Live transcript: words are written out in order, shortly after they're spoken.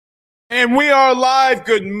And we are live.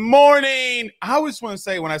 Good morning. I always want to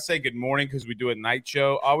say, when I say good morning, because we do a night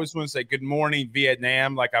show, I always want to say good morning,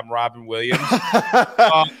 Vietnam, like I'm Robin Williams.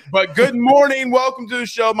 But good morning. Welcome to the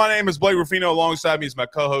show. My name is Blake Ruffino. Alongside me is my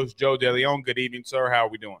co-host, Joe DeLeone. Good evening, sir. How are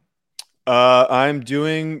we doing? I'm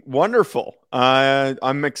doing wonderful.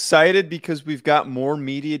 I'm excited because we've got more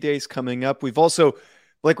media days coming up. We've also,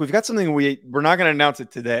 we've got something we're not going to announce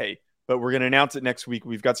it today, but we're going to announce it next week.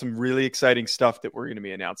 We've got some really exciting stuff that we're going to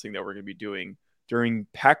be announcing that we're going to be doing during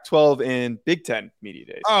Pac-12 and Big Ten media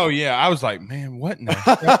days. Oh, yeah. I was like, man, what in the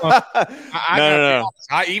No.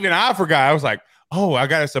 I forgot. I was like, oh, I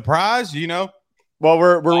got a surprise, Well,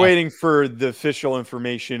 we're waiting for the official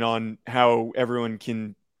information on how everyone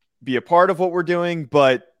can be a part of what we're doing,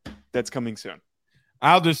 but that's coming soon.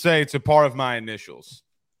 I'll just say it's a part of my initials.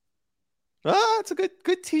 It's a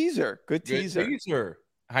good teaser. Good teaser.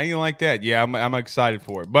 How do you like that? Yeah, I'm excited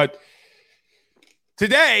for it. But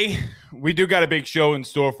today, we do got a big show in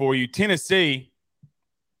store for you. Tennessee,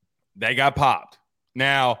 they got popped.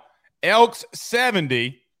 Now, Elks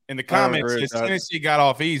 70 in the comments says Tennessee got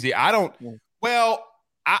off easy. I'm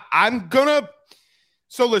going to –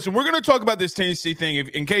 so, listen, we're going to talk about this Tennessee thing.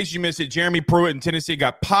 In case you missed it, Jeremy Pruitt in Tennessee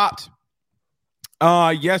got popped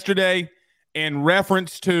yesterday in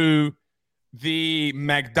reference to the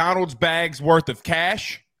McDonald's bags worth of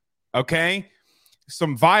cash, okay?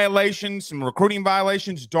 Some violations, some recruiting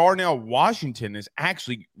violations. Darnell Washington is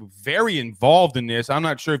actually very involved in this. I'm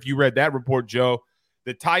not sure if you read that report, Joe.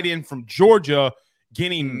 The tight end from Georgia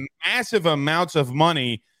getting massive amounts of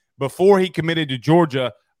money before he committed to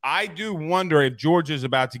Georgia. I do wonder if Georgia's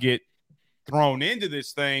about to get thrown into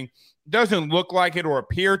this thing. Doesn't look like it or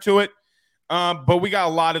appear to it, but we got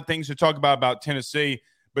a lot of things to talk about Tennessee.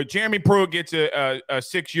 But Jeremy Pruitt gets a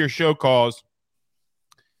 6-year show cause.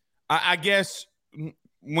 I guess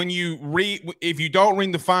if you don't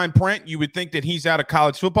read the fine print, you would think that he's out of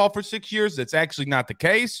college football for 6 years. That's actually not the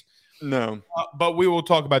case. No. But we will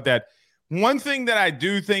talk about that. One thing that I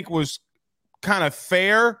do think was kind of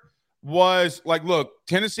fair was, look,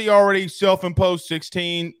 Tennessee already self-imposed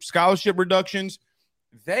 16 scholarship reductions.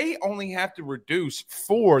 They only have to reduce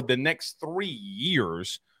for the next 3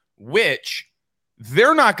 years, which –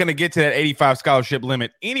 they're not going to get to that 85 scholarship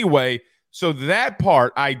limit anyway. So that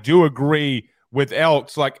part, I do agree with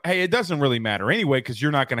Elks. Hey, it doesn't really matter anyway because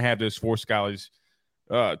you're not going to have those 4 scholars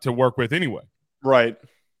to work with anyway. Right.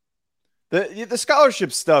 The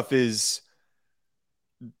scholarship stuff is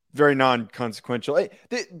very non-consequential.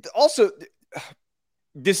 Also,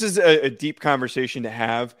 this is a deep conversation to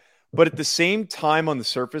have, but at the same time, on the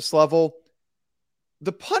surface level,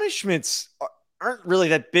 the punishments aren't really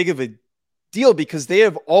that big of a deal because they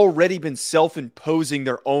have already been self-imposing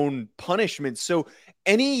their own punishment. So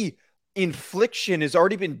any infliction has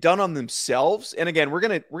already been done on themselves. And again, we're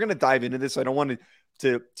gonna dive into this. I don't want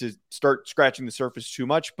to start scratching the surface too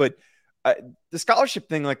much, but the scholarship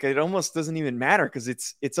thing, it almost doesn't even matter because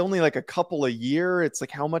it's only a couple a year. It's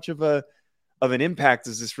how much of an impact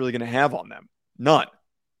is this really going to have on them? None.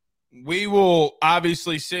 We will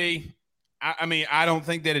obviously see. I don't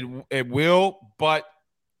think that it will, but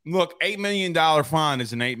look, $8 million fine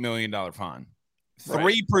is an $8 million fine.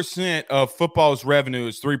 3% of football's revenue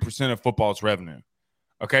is 3% of football's revenue.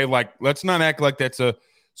 Okay, let's not act like that's a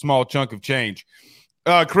small chunk of change.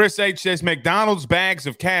 Chris H. says, McDonald's bags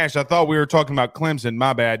of cash. I thought we were talking about Clemson.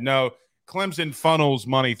 My bad. No, Clemson funnels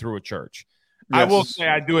money through a church. Yes. I will say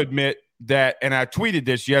I do admit that, and I tweeted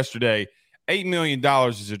this yesterday, $8 million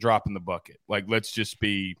is a drop in the bucket. Let's just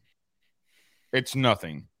be – it's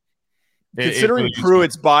nothing. Considering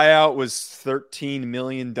Pruitt's buyout was $13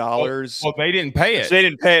 million. Well, they didn't pay it. They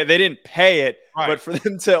didn't pay it. Right. But for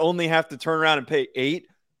them to only have to turn around and pay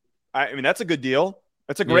 $8, that's a good deal.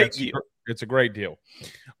 That's a great deal. It's a great deal.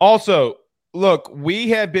 Also, look,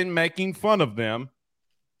 we have been making fun of them.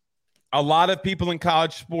 A lot of people in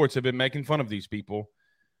college sports have been making fun of these people.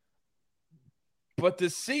 But the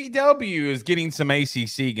CW is getting some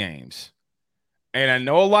ACC games. And I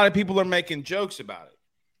know a lot of people are making jokes about it.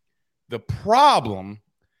 The problem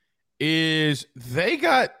is they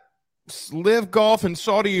got Live Golf and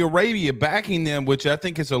Saudi Arabia backing them, which I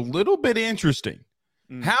think is a little bit interesting.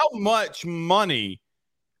 How much money,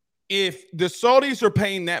 if the Saudis are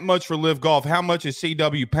paying that much for Live Golf, how much is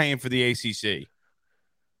CW paying for the ACC?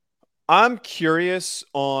 I'm curious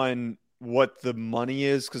on what the money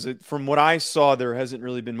is because from what I saw, there hasn't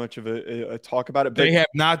really been much of a talk about it. But they have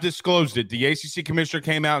not disclosed it. The ACC commissioner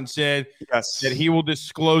came out and said that he will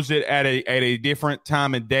disclose it at a different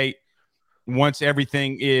time and date once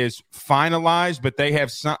everything is finalized. But they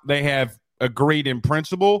have agreed in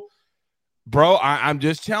principle. Bro, I'm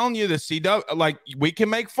just telling you, the CW, like, we can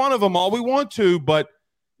make fun of them all we want to, but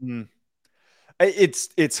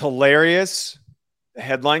it's hilarious. The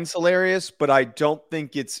headline's hilarious, but I don't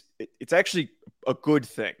think it's actually a good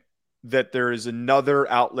thing that there is another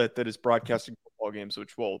outlet that is broadcasting football games,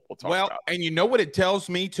 which we'll talk about. And you know what it tells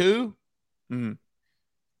me too?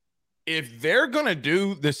 If they're gonna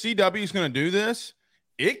do the CW is gonna do this,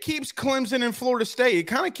 it keeps Clemson and Florida State. It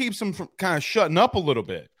kind of keeps them from kind of shutting up a little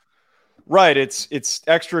bit. Right. It's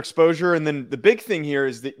extra exposure. And then the big thing here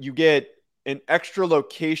is that you get an extra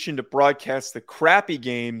location to broadcast the crappy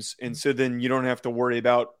games. And so then you don't have to worry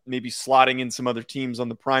about maybe slotting in some other teams on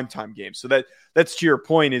the primetime games. So that's to your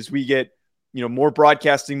point, is we get, more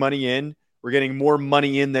broadcasting money in. We're getting more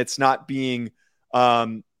money in that's not being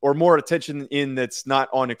or more attention in that's not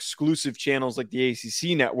on exclusive channels like the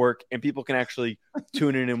ACC network, and people can actually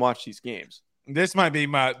tune in and watch these games. This might be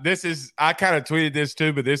I kind of tweeted this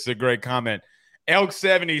too, but this is a great comment. Elk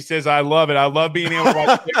 70 says, I love it. I love being able to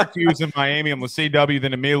watch Syracuse in Miami on the CW,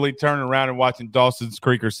 then immediately turning around and watching Dawson's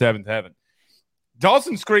Creek or Seventh Heaven.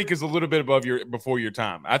 Dawson's Creek is a little bit before your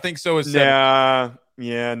time. I think so is Seventh.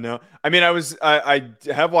 Yeah, no. I mean, I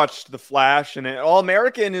have watched The Flash, and All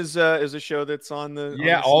American is a show that's on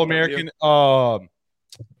the All American.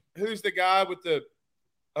 Who's the guy with the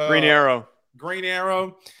Green Arrow? Green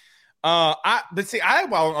Arrow. I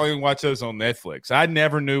only watch those on Netflix. I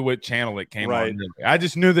never knew what channel it came on. Really. I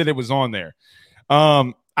just knew that it was on there.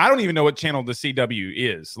 I don't even know what channel the CW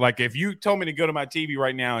is. Like, if you told me to go to my TV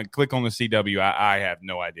right now and click on the CW, I have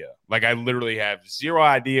no idea. Like, I literally have zero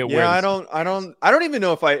idea where. Yeah, I don't even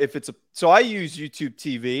know if it's so I use YouTube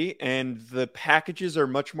TV, and the packages are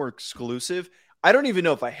much more exclusive. I don't even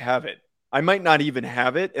know if I have it. I might not even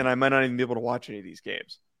have it, and I might not even be able to watch any of these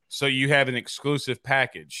games. So you have an exclusive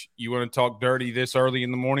package. You want to talk dirty this early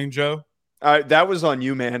in the morning, Joe? That was on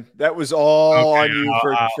you, man. That was all on you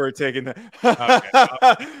for taking that.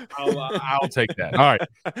 I'll take that. All right.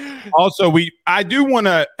 Also, I do want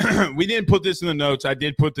to – we didn't put this in the notes. I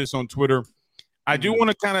did put this on Twitter. I do want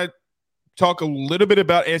to kind of talk a little bit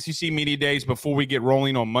about SEC Media Days before we get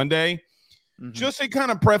rolling on Monday. Just to kind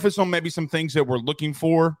of preface on maybe some things that we're looking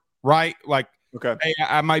for, right? Like, okay, hey,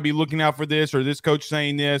 I might be looking out for this, or this coach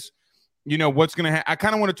saying this. What's going to happen? I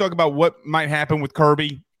kind of want to talk about what might happen with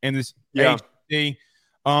Kirby and this ACC.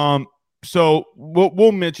 So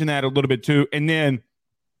we'll mention that a little bit too. And then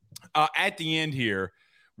at the end here,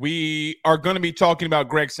 we are going to be talking about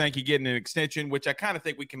Greg Sankey getting an extension, which I kind of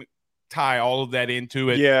think we can tie all of that into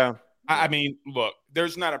it. Yeah. I mean, look,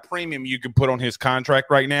 there's not a premium you can put on his contract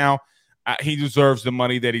right now. He deserves the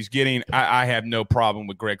money that he's getting. I have no problem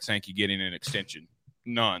with Greg Sankey getting an extension.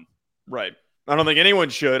 None. Right. I don't think anyone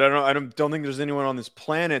should. I don't think there's anyone on this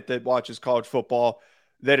planet that watches college football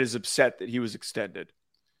that is upset that he was extended.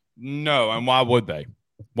 No, and why would they?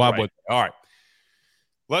 Why would they? All right.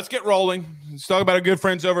 Let's get rolling. Let's talk about our good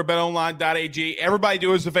friends over at betonline.ag. Everybody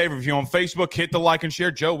do us a favor. If you're on Facebook, hit the like and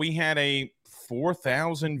share. Joe, we had a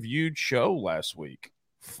 4,000 viewed show last week.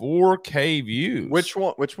 4K views. Which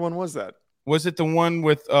one was that? Was it the one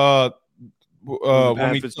with the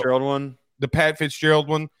Pat Fitzgerald one? The Pat Fitzgerald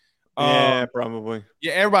one? Yeah, probably.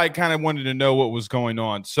 Yeah, everybody kind of wanted to know what was going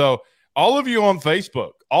on. So all of you on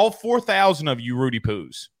Facebook, all 4,000 of you Rudy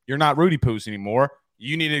Poos, you're not Rudy Poos anymore.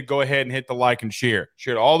 You need to go ahead and hit the like and share.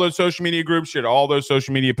 Share to all those social media groups, share to all those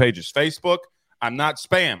social media pages. Facebook, I'm not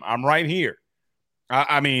spam. I'm right here.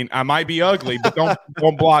 I mean, I might be ugly, but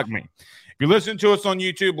don't block me. If you listen to us on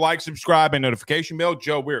YouTube, like, subscribe, and notification bell.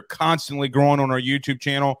 Joe, we're constantly growing on our YouTube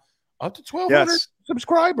channel. Up to 1,200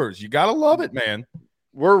 subscribers. You got to love it, man.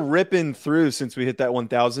 We're ripping through since we hit that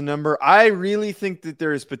 1,000 number. I really think that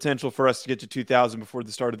there is potential for us to get to 2,000 before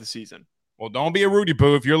the start of the season. Well, don't be a Rudy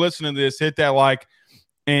Poo. If you're listening to this, hit that like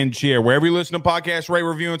and share. Wherever you listen to podcasts, rate,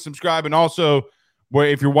 review, and subscribe. And also,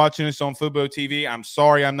 if you're watching this on Fubo TV, I'm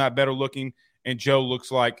sorry I'm not better looking, and Joe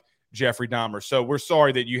looks like Jeffrey Dahmer. So we're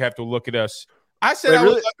sorry that you have to look at us. I said I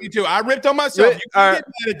would love you too. I ripped on myself. Really? You can't get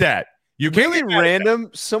mad at that. You really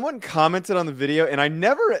random. Someone commented on the video, and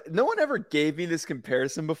no one ever gave me this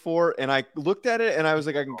comparison before. And I looked at it, and I was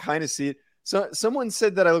like, I can kind of see it. So someone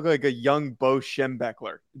said that I look like a young Bo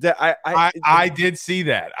Schembechler. That I did see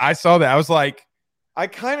that. I saw that. I was like, I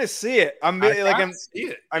kind of see it. I mean,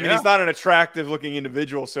 he's not an attractive looking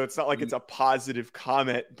individual, so it's not like it's a positive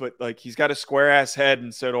comment. But like, he's got a square ass head,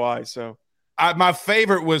 and so do I. So. My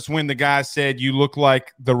favorite was when the guy said, you look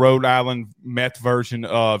like the Rhode Island meth version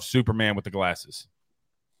of Superman with the glasses.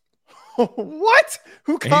 What?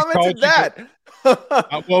 Who commented that?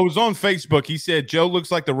 Well, it was on Facebook. He said, Joe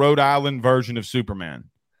looks like the Rhode Island version of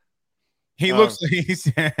Superman. He looks. He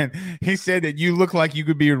said that you look like you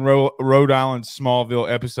could be in Rhode Island's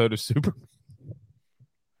Smallville episode of Superman.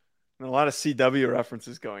 A lot of CW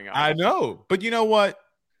references going on. I know, but you know what?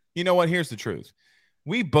 Here's the truth.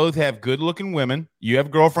 We both have good-looking women. You have a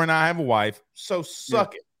girlfriend. I have a wife. So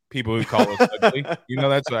suck it, people who call us ugly.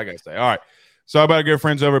 That's what I got to say. All right. So about our good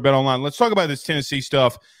friends over at BetOnline. Let's talk about this Tennessee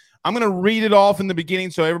stuff. I'm going to read it off in the beginning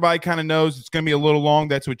so everybody kind of knows it's going to be a little long.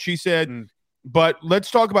 That's what she said. But let's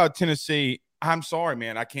talk about Tennessee. I'm sorry,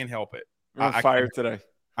 man. I can't help it. I'm on fire today.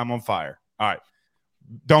 I'm on fire. All right.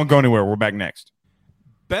 Don't go anywhere. We're back next.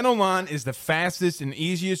 BetOnline is the fastest and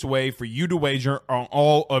easiest way for you to wager on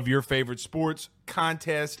all of your favorite sports,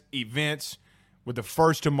 contests, events with the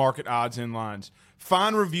first-to-market odds and lines.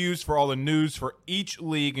 Find reviews for all the news for each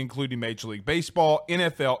league, including Major League Baseball,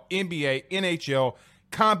 NFL, NBA, NHL,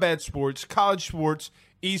 combat sports, college sports,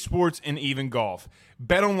 esports, and even golf.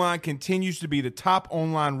 BetOnline continues to be the top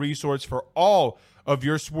online resource for all of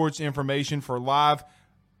your sports information for live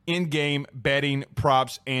in-game betting,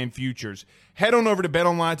 props, and futures. Head on over to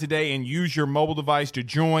BetOnline today and use your mobile device to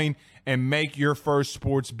join and make your first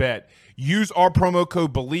sports bet. Use our promo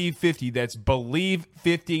code BELIEVE50, that's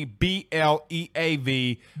BELIEVE50,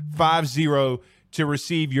 BLEAV 50, to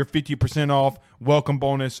receive your 50% off welcome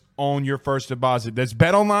bonus on your first deposit. That's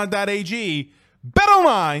betonline.ag,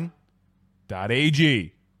 betonline.ag.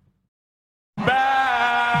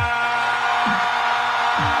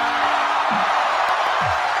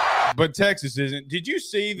 But Texas isn't. Did you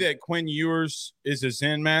see that Quinn Ewers is a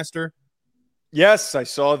Zen master? Yes, I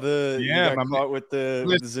saw the caught with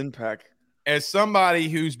the Zen pack. As somebody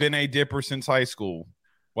who's been a dipper since high school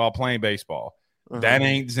while playing baseball, that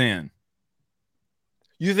ain't Zen.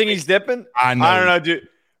 You think he's dipping? I know. I don't know, dude.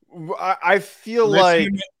 I feel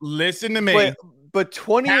listen to me. But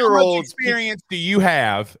 20-year-olds. How much experience do you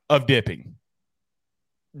have of dipping?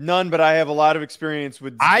 None, but I have a lot of experience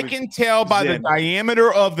with. I can tell by the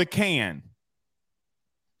diameter of the can.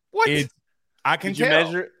 What? I can tell.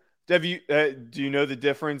 Measure? Have you? Do you know the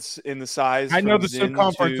difference in the size? I know the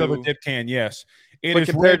circumference of a dip can. Yes, but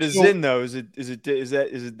compared to Zin, though, is it that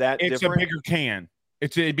different? It's a bigger can.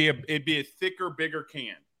 It'd be a thicker, bigger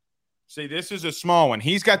can. See, this is a small one.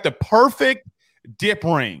 He's got the perfect dip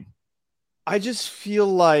ring. I just feel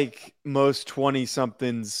like most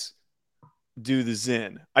 20-somethings do the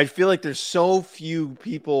Zen. I feel like there's so few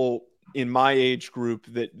people in my age group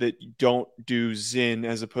that don't do Zen,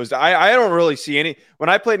 as opposed to I don't really see any. When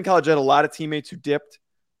I played in college, I had a lot of teammates who dipped,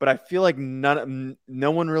 but I feel like no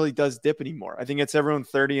one really does dip anymore. I think it's everyone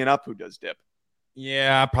 30 and up who does dip.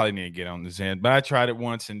 Yeah, I probably need to get on the Zen, but I tried it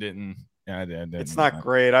once and didn't. It's not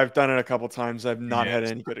great. I've done it a couple times. I've not had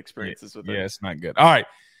any good experiences with it. Yeah, it's not good. All right.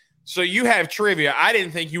 So you have trivia. I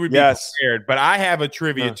didn't think you would be prepared, but I have a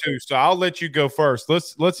trivia too. So I'll let you go first.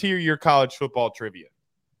 Let's hear your college football trivia.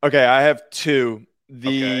 Okay, I have two.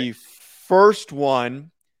 The first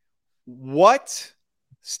one, what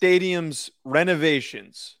stadium's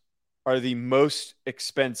renovations are the most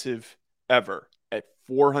expensive ever at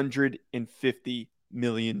 $450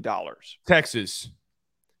 million? Texas.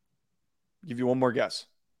 Give you one more guess.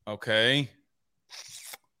 Okay.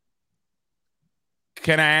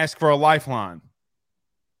 Can I ask for a lifeline?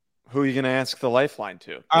 Who are you going to ask the lifeline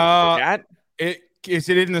to? Is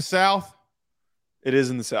it in the South? It is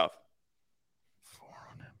in the South.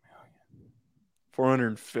 400 million.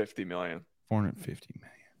 450 million. 450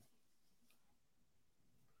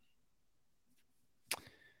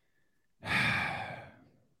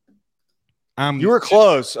 million. You were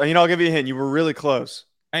close. I'll give you a hint. You were really close.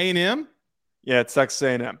 A&M? Yeah, it's Texas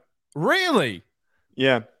A&M. Really?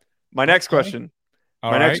 Yeah. My next question.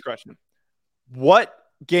 Next question. What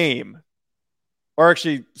game, or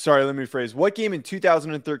actually, sorry, let me rephrase. What game in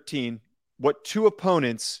 2013, what two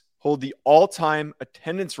opponents hold the all-time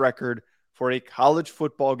attendance record for a college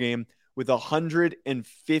football game with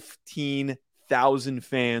 115,000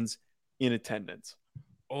 fans in attendance?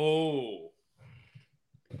 Oh.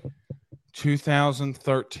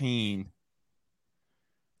 2013.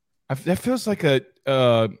 That feels like a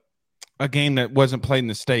game that wasn't played in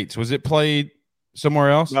the States. Was it played somewhere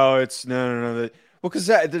else? No, it's no. Well, because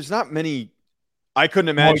there's not many. I couldn't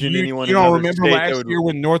imagine anyone. You don't remember last year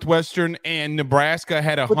when Northwestern and Nebraska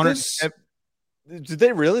had 100? Did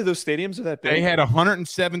they really? Those stadiums are that big? They had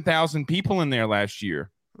 107,000 people in there last year.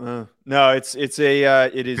 No, it is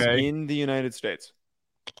in the United States.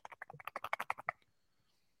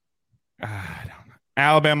 I don't know.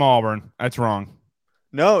 Alabama, Auburn. That's wrong.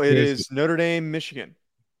 No, it is Notre Dame, Michigan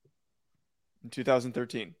in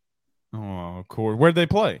 2013. Oh, cool. Where'd they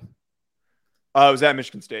play? It was at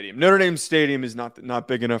Michigan Stadium. Notre Dame Stadium is not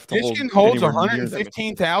big enough to Michigan hold holds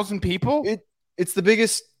 115,000 people. It's the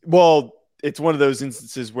biggest. Well, it's one of those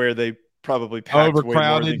instances where they probably packed way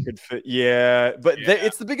more than could fit. Yeah, but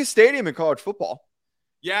it's the biggest stadium in college football.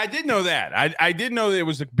 Yeah, I did know that. I did know that it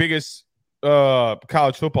was the biggest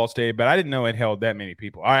college football stadium, but I didn't know it held that many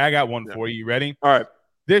people. All right, I got one for you. You ready? All right.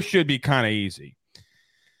 This should be kind of easy.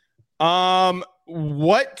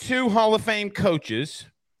 What two Hall of Fame coaches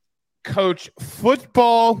coach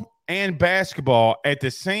football and basketball at the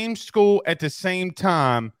same school at the same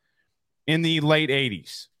time in the late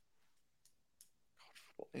 80s?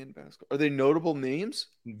 Football and basketball. Are they notable names?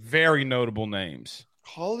 Very notable names.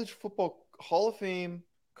 College football Hall of Fame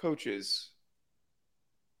coaches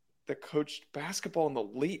that coached basketball in the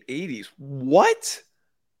late 80s. What?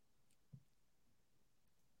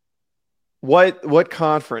 What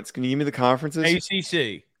conference? Can you give me the conferences?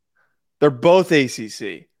 ACC. They're both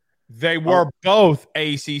ACC. They were both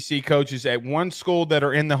ACC coaches at one school that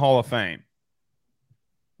are in the Hall of Fame.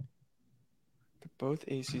 They're both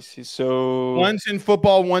ACC. So one's in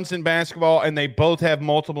football, one's in basketball, and they both have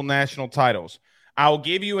multiple national titles. I'll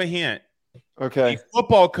give you a hint. Okay. A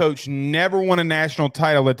football coach never won a national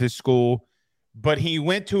title at this school, but he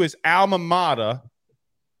went to his alma mater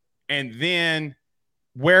and then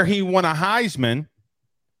where he won a Heisman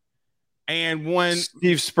and won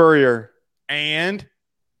Steve Spurrier. And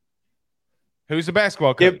who's the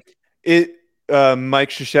basketball coach? Mike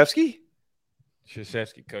Krzyzewski?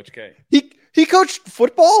 Krzyzewski, Coach K. He coached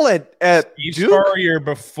football at Steve Duke? Spurrier,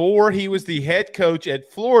 before he was the head coach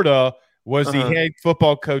at Florida, was the head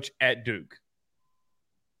football coach at Duke.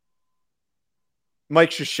 Mike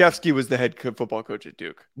Krzyzewski was the head football coach at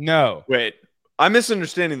Duke. No. Wait. I'm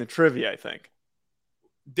misunderstanding the trivia, I think.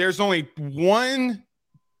 There's only one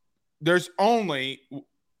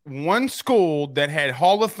school that had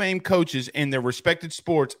Hall of Fame coaches in their respected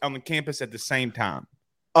sports on the campus at the same time.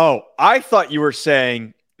 Oh, I thought you were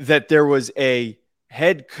saying that there was a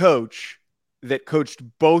head coach that coached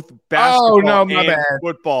both basketball and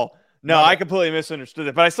football. No, I completely misunderstood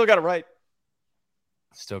it, but I still got it right.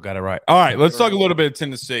 Still got it right. All right, let's talk a little bit of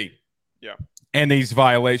Tennessee. Yeah. And these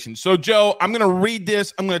violations. So, Joe, I'm going to read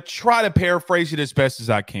this. I'm going to try to paraphrase it as best as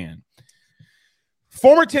I can.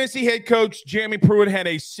 Former Tennessee head coach Jeremy Pruitt had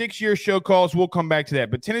a 6-year show cause. We'll come back to that.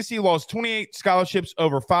 But Tennessee lost 28 scholarships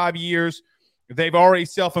over 5 years. They've already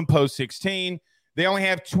self-imposed 16. They only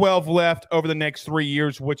have 12 left over the next 3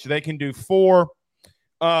 years, which they can do 4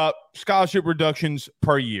 scholarship reductions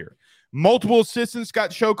per year. Multiple assistants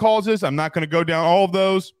got show causes. I'm not going to go down all of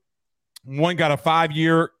those. One got a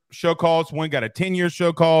 5-year show cause. One got a 10-year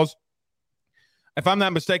show cause. If I'm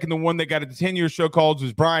not mistaken, the one that got a 10-year show cause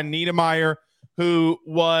was Brian Niedermeyer, who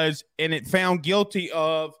was found guilty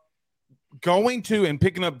of going to and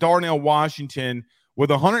picking up Darnell Washington with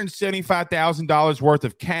 $175,000 worth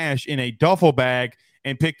of cash in a duffel bag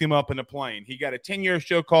and picked him up in a plane. He got a 10-year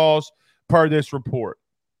show cause per this report.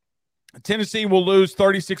 Tennessee will lose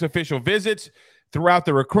 36 official visits throughout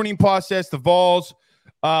the recruiting process. The Vols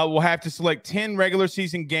will have to select 10 regular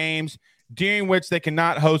season games during which they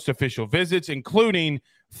cannot host official visits, including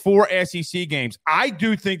 4 SEC games. I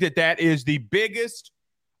do think that is the biggest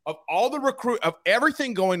of all the of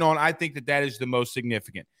everything going on. I think that is the most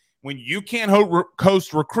significant. When you can't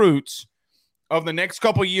host recruits of the next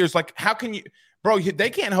couple of years, like how can you, bro? They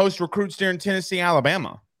can't host recruits there in Tennessee,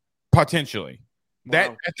 Alabama, potentially.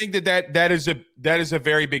 Wow. I think that is a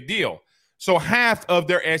very big deal. So half of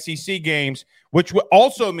their SEC games, which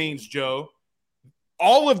also means, Joe,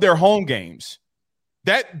 all of their home games.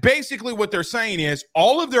 That basically what they're saying is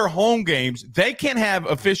all of their home games, they can have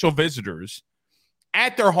official visitors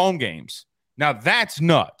at their home games. Now that's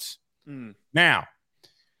nuts. Now,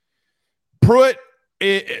 Pruitt,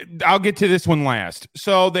 I'll get to this one last.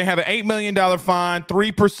 So they have an $8 million fine,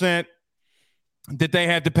 3% that they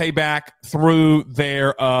had to pay back through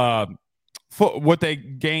their what they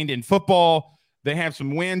gained in football. They have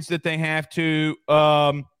some wins that they have to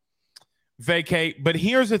vacate. But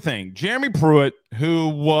here's the thing. Jeremy Pruitt, who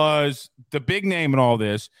was the big name in all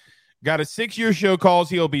this, got a 6-year show cause.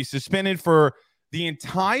 He'll be suspended for the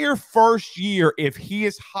entire first year if he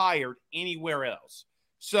is hired anywhere else.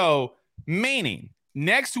 So, meaning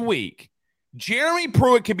next week, Jeremy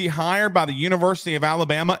Pruitt could be hired by the University of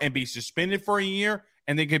Alabama and be suspended for a year,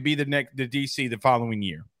 and then could be the DC the following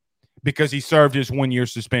year because he served his 1-year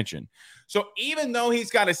suspension. So even though he's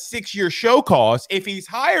got a 6-year show cause, if he's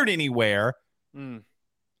hired anywhere,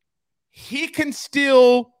 he can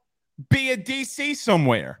still be a DC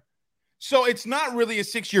somewhere. So it's not really a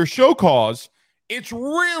 6-year show cause. It's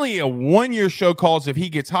really a 1-year show cause if he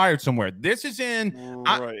gets hired somewhere. This is in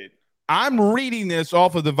right. I'm reading this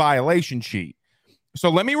off of the violation sheet. So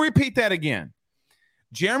let me repeat that again.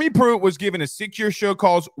 Jeremy Pruitt was given a 6-year show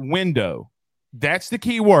cause window. That's the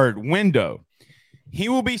key word, window. He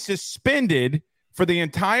will be suspended for the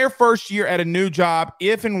entire first year at a new job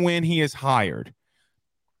if and when he is hired.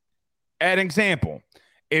 An example,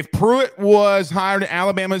 if Pruitt was hired at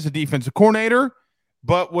Alabama as a defensive coordinator,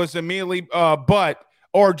 but was immediately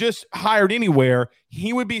or just hired anywhere,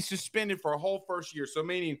 he would be suspended for a whole first year. So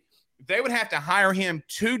meaning they would have to hire him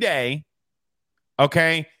today,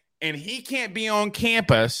 okay, and he can't be on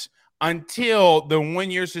campus until the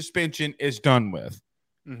 1-year suspension is done with.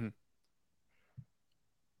 Mm-hmm.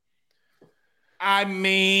 I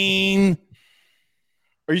mean,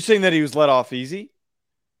 are you saying that he was let off easy?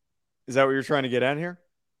 Is that what you're trying to get at here?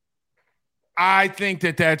 I think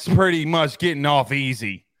that that's pretty much getting off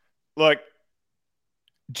easy. Look,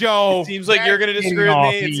 Joe, it seems like you're going to disagree with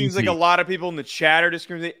me. It seems like a lot of people in the chat are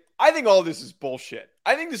disagreeing with me. I think all this is bullshit.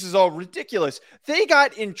 I think this is all ridiculous. They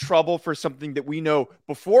got in trouble for something that we know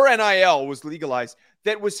before NIL was legalized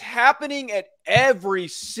that was happening at every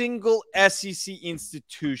single SEC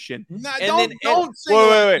institution. No, don't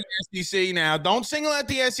single out the SEC now. Don't single out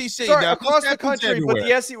the SEC. Sorry, across the country, but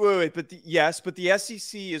the SEC. But the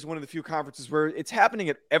SEC is one of the few conferences where it's happening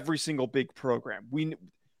at every single big program.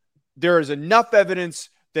 There is enough evidence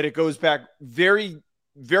that it goes back very,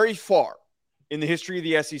 very far in the history of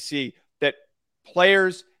the SEC that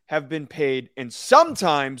players have been paid, and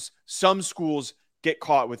sometimes some schools get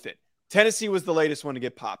caught with it. Tennessee was the latest one to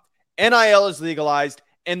get popped. NIL is legalized,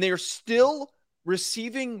 and they're still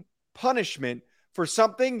receiving punishment for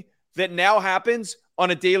something that now happens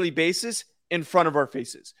on a daily basis in front of our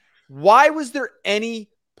faces. Why was there any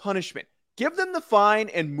punishment? Give them the fine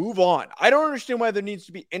and move on. I don't understand why there needs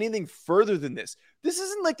to be anything further than this. This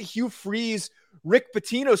isn't like the Hugh Freeze, Rick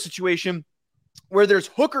Pitino situation where there's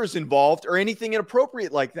hookers involved or anything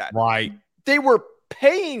inappropriate like that. Right. They were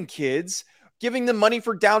paying kids, giving them money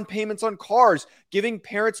for down payments on cars, giving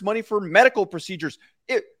parents money for medical procedures.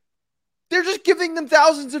 They're just giving them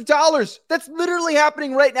thousands of dollars. That's literally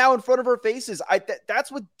happening right now in front of our faces.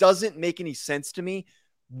 That's what doesn't make any sense to me,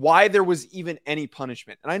 why there was even any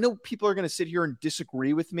punishment. And I know people are going to sit here and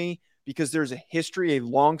disagree with me because there's a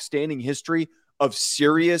long-standing history of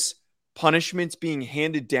serious punishments being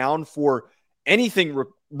handed down for anything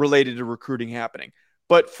related to recruiting happening.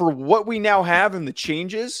 But for what we now have and the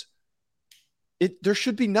changes, there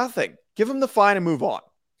should be nothing. Give them the fine and move on.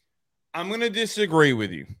 I'm going to disagree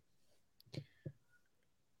with you.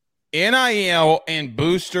 NIL and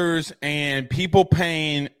boosters and people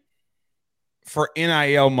paying for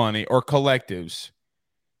NIL money or collectives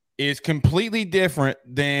is completely different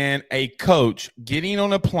than a coach getting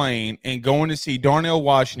on a plane and going to see Darnell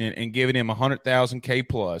Washington and giving him $100,000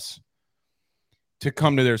 plus to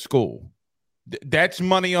come to their school. That's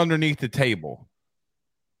money underneath the table.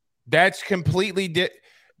 That's completely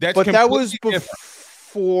But that was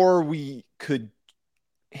before we could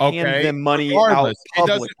hand them money out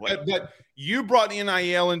publicly. But you brought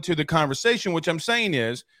NIL into the conversation, which I'm saying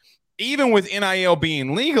is, even with NIL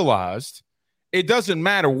being legalized, it doesn't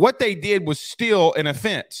matter. What they did was still an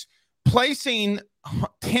offense. Placing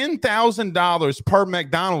 $10,000 per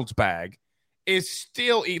McDonald's bag is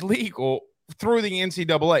still illegal through the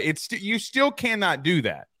NCAA. You still cannot do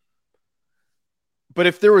that. But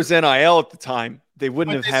if there was NIL at the time, they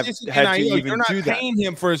wouldn't have had to even do that. You're not paying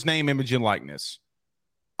him for his name, image, and likeness.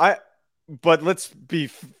 But let's be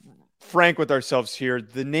frank with ourselves here.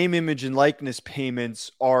 The name, image, and likeness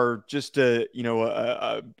payments are just a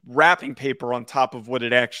wrapping paper on top of what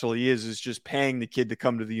it actually is just paying the kid to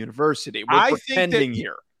come to the university. We're pretending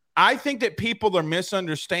here. I think that people are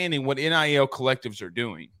misunderstanding what NIL collectives are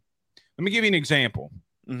doing. Let me give you an example.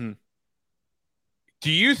 Mm-hmm.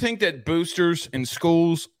 Do you think that boosters in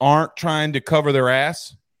schools aren't trying to cover their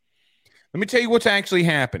ass? Let me tell you what's actually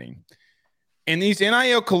happening. And these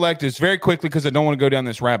NIL collectives, very quickly, because I don't want to go down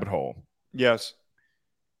this rabbit hole. Yes.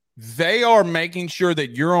 They are making sure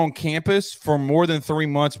that you're on campus for more than 3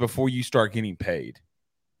 months before you start getting paid.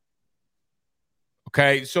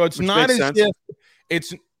 Okay, so it's not as if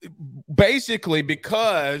it's basically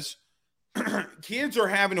because kids are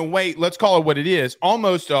having to wait, let's call it what it is,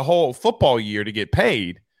 almost a whole football year to get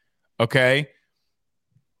paid. Okay.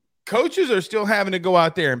 Coaches are still having to go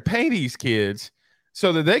out there and pay these kids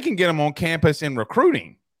so that they can get them on campus in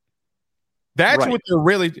recruiting. That's right. What they're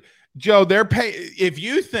really, Joe, they're paying. If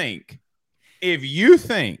you think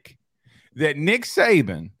that Nick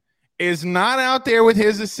Saban is not out there with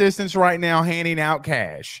his assistants right now handing out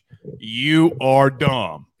cash, you are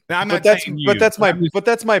dumb. Now,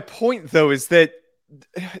 that's my point, though, is that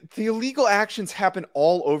the illegal actions happen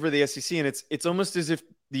all over the SEC, and it's almost as if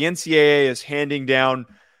the NCAA is handing down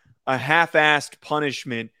a half-assed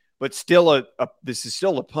punishment, but still this is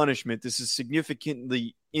still a punishment. This is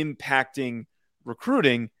significantly impacting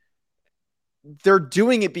recruiting. They're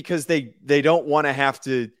doing it because they don't want to have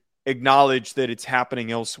to acknowledge that it's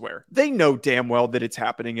happening elsewhere. They know damn well that it's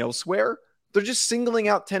happening elsewhere. They're just singling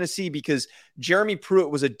out Tennessee because Jeremy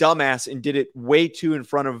Pruitt was a dumbass and did it way too in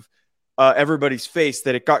front of everybody's face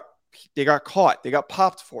that they got caught. They got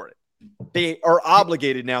popped for it. They are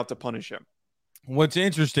obligated now to punish him. What's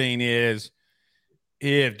interesting is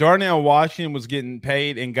if Darnell Washington was getting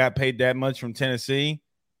paid and got paid that much from Tennessee,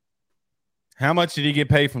 how much did he get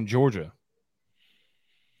paid from Georgia?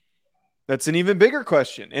 That's an even bigger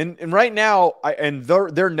question. And right now,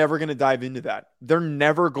 they're never going to dive into that. They're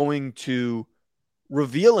never going to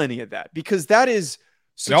reveal any of that because that is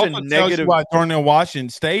such a negative. Tells you why Darnell Washington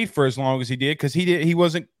stayed for as long as he did because he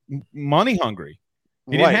wasn't money hungry.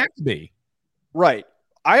 He didn't have to be. Right.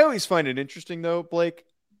 I always find it interesting though, Blake.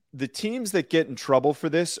 The teams that get in trouble for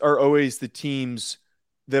this are always the teams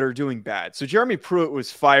that are doing bad. So Jeremy Pruitt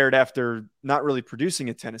was fired after not really producing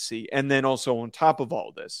at Tennessee, and then also on top of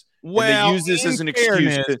all this, well, they use this as an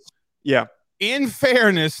excuse. In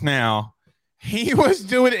fairness, now he was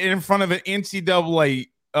doing it in front of an NCAA.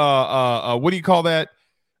 What do you call that?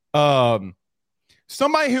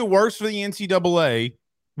 Somebody who works for the NCAA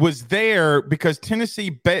was there because Tennessee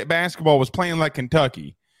basketball was playing like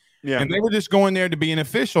Kentucky. Yeah. And they were just going there to be an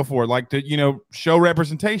official for it, like to, show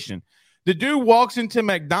representation. The dude walks into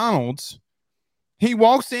McDonald's. He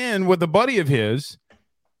walks in with a buddy of his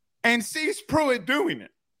and sees Pruitt doing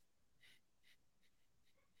it.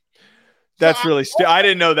 That's really stupid. I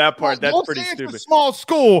didn't know that part. That's pretty stupid. It's a small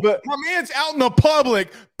school, but my man's out in the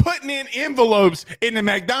public putting in envelopes in the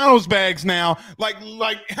McDonald's bags now. Like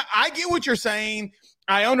I get what you're saying.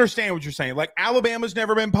 I understand what you're saying. Like Alabama's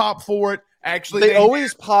never been popped for it. Actually, they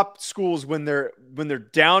always pop schools when they're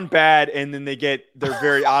down bad, and then they're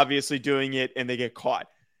very obviously doing it, and they get caught.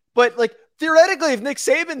 But like theoretically, if Nick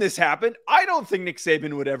Saban this happened, I don't think Nick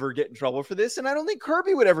Saban would ever get in trouble for this, and I don't think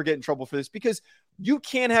Kirby would ever get in trouble for this because you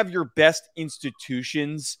can't have your best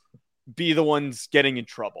institutions be the ones getting in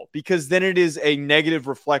trouble because then it is a negative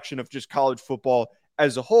reflection of just college football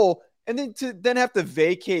as a whole. And then to have to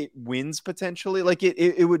vacate wins potentially, like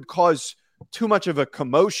it would cause too much of a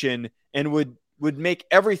commotion and would make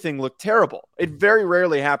everything look terrible. It very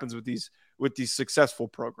rarely happens with these successful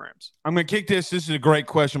programs. I'm going to kick this. This is a great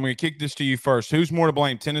question. I'm going to kick this to you first. Who's more to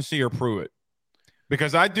blame, Tennessee or Pruitt?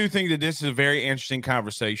 Because I do think that this is a very interesting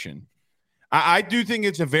conversation. I do think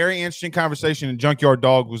it's a very interesting conversation, and Junkyard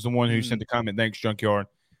Dog was the one who sent the comment. Thanks, Junkyard.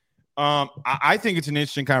 I think it's an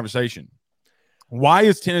interesting conversation. Why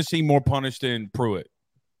is Tennessee more punished than Pruitt?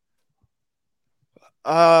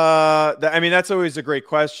 That's always a great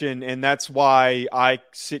question, and that's why I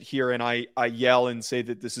sit here and I yell and say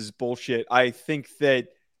that this is bullshit. I think that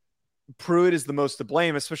Pruitt is the most to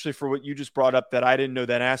blame, especially for what you just brought up, that I didn't know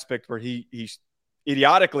that aspect where he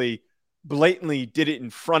idiotically, blatantly did it in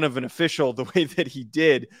front of an official the way that he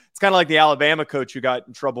did. It's kind of like the Alabama coach who got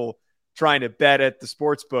in trouble trying to bet at the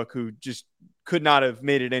sports book, who just could not have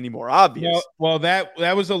made it any more obvious. Well, that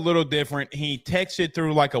was a little different. He texted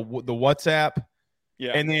through like the WhatsApp.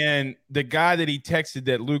 Yeah. And then the guy that he texted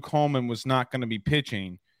that Luke Holman was not going to be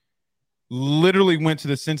pitching literally went to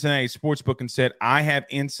the Cincinnati sportsbook and said, I have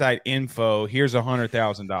inside info. Here's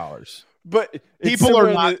 $100,000. But people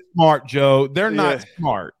are not smart, Joe. They're not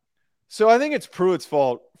smart. So I think it's Pruitt's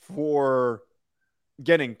fault for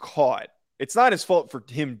getting caught. It's not his fault for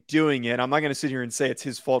him doing it. I'm not going to sit here and say it's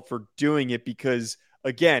his fault for doing it because,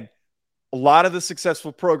 again, a lot of the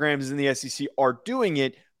successful programs in the SEC are doing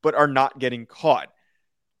it, but are not getting caught.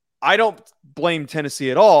 I don't blame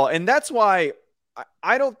Tennessee at all. And that's why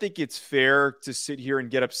I don't think it's fair to sit here and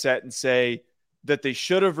get upset and say that they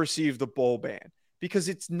should have received the bowl ban, because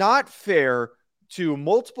it's not fair to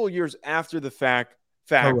multiple years after the fact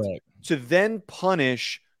to then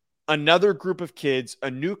punish another group of kids,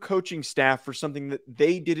 a new coaching staff, for something that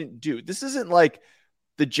they didn't do. This isn't like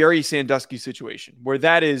the Jerry Sandusky situation where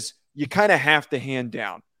that is, you kind of have to hand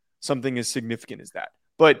down something as significant as that.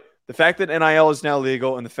 But the fact that NIL is now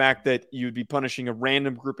legal and the fact that you'd be punishing a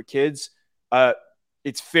random group of kids,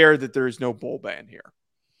 it's fair that there is no bowl ban here.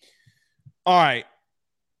 All right.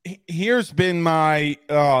 Here's been my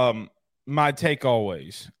my take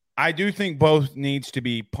always. I do think both needs to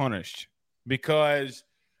be punished, because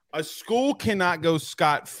a school cannot go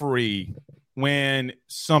scot-free when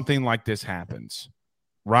something like this happens,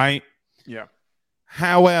 right? Yeah.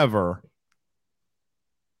 However,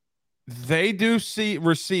 they do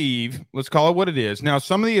receive, let's call it what it is. Now,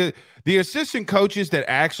 some of the assistant coaches that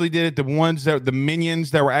actually did it, the ones that the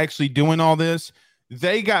minions that were actually doing all this,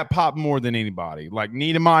 they got popped more than anybody. Like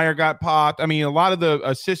Niedermeyer got popped. I mean, a lot of the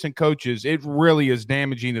assistant coaches, it really is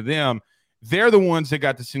damaging to them. They're the ones that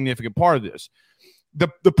got the significant part of this.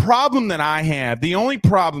 The problem that I have, the only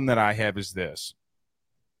problem that I have is this.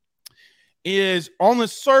 Is on the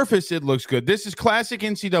surface, it looks good. This is classic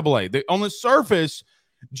NCAA. On the surface,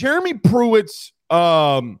 Jeremy Pruitt's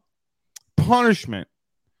punishment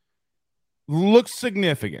looks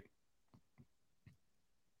significant,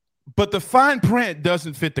 but the fine print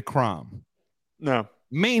doesn't fit the crime. No.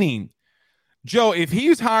 Meaning, Joe, if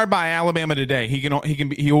he's hired by Alabama today,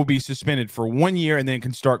 he will be suspended for 1 year and then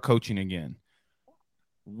can start coaching again.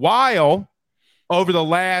 While over the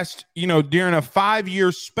last, during a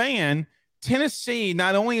 5-year span, Tennessee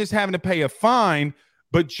not only is having to pay a fine,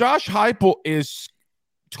 but Josh Heupel is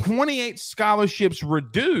 28 scholarships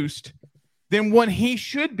reduced than what he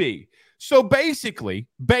should be. So basically,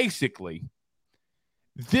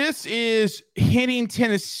 this is hitting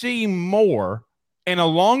Tennessee more in a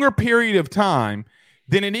longer period of time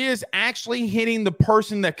than it is actually hitting the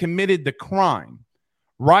person that committed the crime,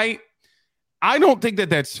 right? I don't think that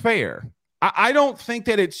that's fair. I don't think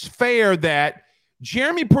that it's fair that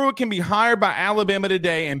Jeremy Pruitt can be hired by Alabama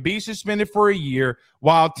today and be suspended for a year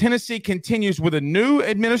while Tennessee continues with a new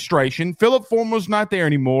administration. Philip Formel's not there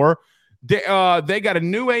anymore. They got a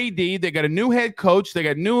new AD. They got a new head coach. They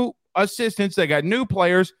got new assistants. They got new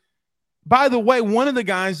players. By the way, one of the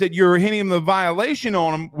guys that you're hitting the violation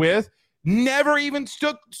on him with never even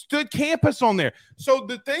stood campus on there. So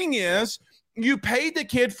the thing is, you paid the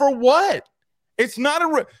kid for what? It's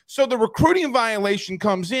not so the recruiting violation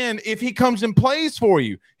comes in if he comes and plays for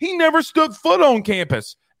you. He never stood foot on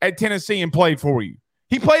campus at Tennessee and played for you.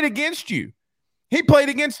 He played against you. He played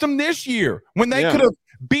against them this year when they could have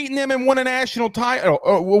beaten them and won a national title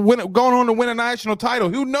or gone on to win a national title.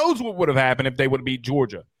 Who knows what would have happened if they would have beat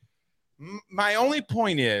Georgia? My only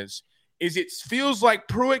point is it feels like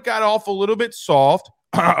Pruitt got off a little bit soft.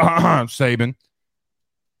 Saban.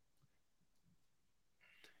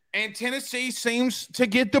 And Tennessee seems to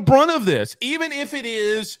get the brunt of this, even if it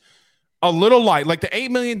is a little light, like the $8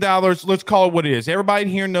 million. Let's call it what it is. Everybody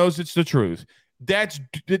here knows it's the truth. That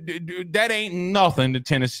ain't nothing to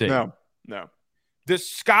Tennessee. No. The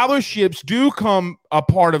scholarships do come a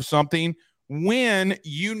part of something when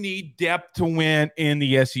you need depth to win in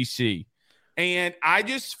the SEC. And I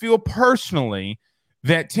just feel personally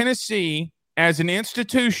that Tennessee as an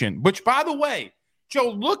institution, which, by the way, Joe,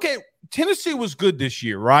 look at Tennessee was good this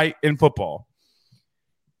year, right, in football.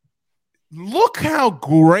 Look how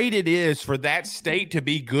great it is for that state to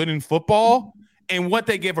be good in football and what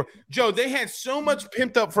they give her. Joe, they had so much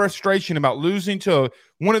pent-up frustration about losing to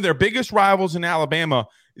one of their biggest rivals in Alabama.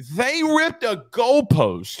 They ripped a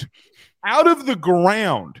goalpost out of the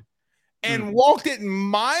ground and walked it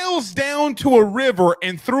miles down to a river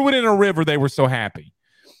and threw it in a river. They were so happy.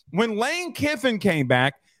 When Lane Kiffin came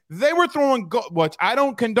back, they were throwing which I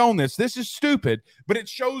don't condone this. This is stupid, but it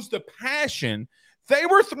shows the passion. They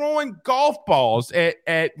were throwing golf balls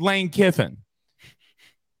at Lane Kiffin.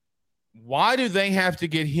 Why do they have to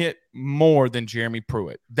get hit more than Jeremy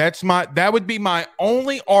Pruitt? That would be my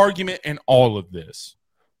only argument in all of this.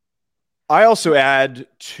 I also add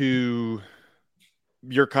to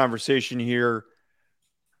your conversation here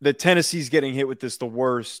that Tennessee's getting hit with this the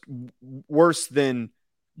worse than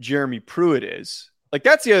Jeremy Pruitt is. Like,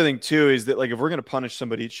 that's the other thing, too, is that, like, if we're going to punish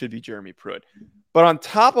somebody, it should be Jeremy Pruitt. But on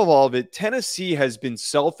top of all of it, Tennessee has been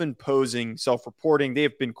self-imposing, self-reporting. They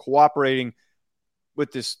have been cooperating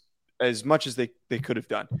with this as much as they could have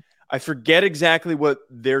done. I forget exactly what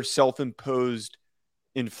their self-imposed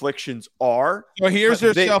inflictions are. Well, here's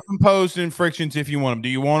their self-imposed inflictions if you want them. Do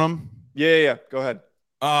you want them? Yeah. Go ahead.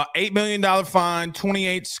 $8 million fine,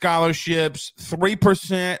 28 scholarships,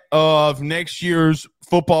 3% of next year's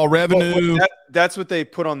football revenue. That's what they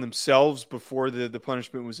put on themselves before the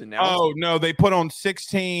punishment was announced. Oh, no, they put on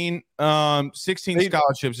 16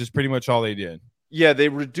 scholarships is pretty much all they did. Yeah, they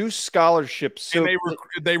reduced scholarships. So and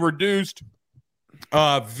they reduced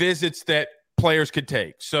visits that players could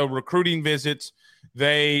take. So recruiting visits,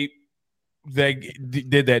 they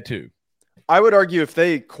did that too. I would argue if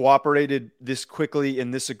they cooperated this quickly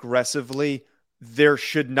and this aggressively, there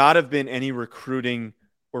should not have been any recruiting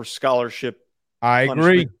or scholarship. I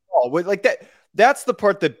agree. Like that's the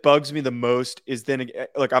part that bugs me the most is then,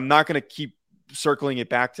 like, I'm not going to keep circling it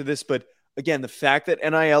back to this, but again, the fact that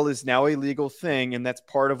NIL is now a legal thing and that's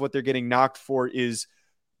part of what they're getting knocked for is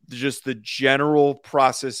just the general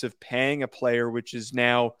process of paying a player, which is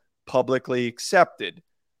now publicly accepted.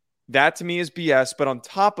 That to me is BS. But on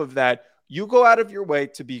top of that, you go out of your way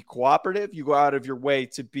to be cooperative. You go out of your way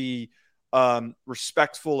to be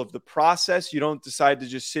respectful of the process. You don't decide to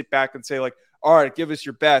just sit back and say like, all right, give us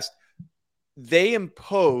your best. They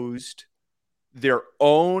imposed their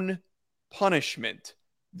own punishment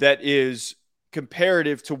that is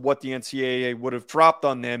comparative to what the NCAA would have dropped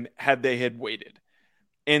on them had they had waited.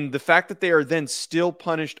 And the fact that they are then still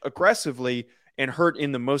punished aggressively and hurt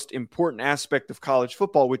in the most important aspect of college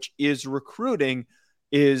football, which is recruiting,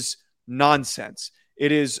 is nonsense.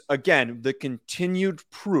 It is, again, the continued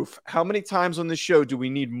proof. How many times on this show do we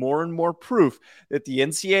need more and more proof that the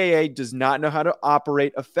NCAA does not know how to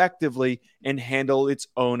operate effectively and handle its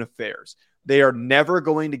own affairs? They are never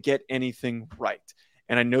going to get anything right.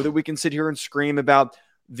 And I know that we can sit here and scream about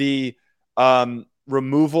the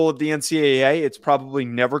removal of the NCAA. It's probably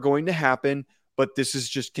never going to happen, but this is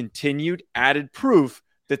just continued added proof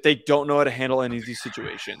that they don't know how to handle any of these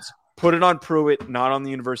situations. Put it on Pruitt, not on the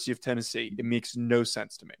University of Tennessee. It makes no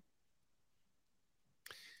sense to me.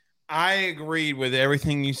 I agreed with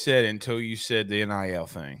everything you said until you said the NIL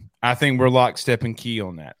thing. I think we're lockstep and key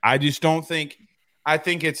on that. I just don't think – I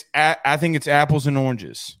think it's apples and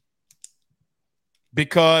oranges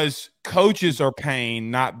because coaches are paying,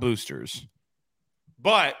 not boosters.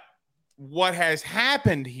 But what has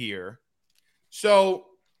happened here – so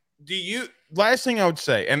do you – last thing I would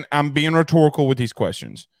say, and I'm being rhetorical with these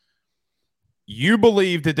questions. You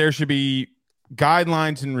believe that there should be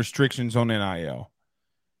guidelines and restrictions on NIL,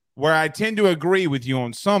 where I tend to agree with you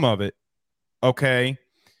on some of it, okay?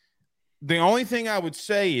 The only thing I would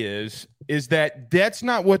say is that that's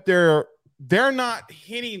not what they're not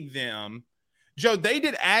hitting them. Joe, they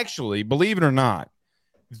did actually, believe it or not,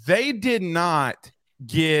 they did not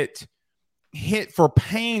get hit for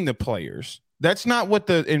paying the players. That's not what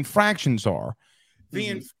the infractions are. The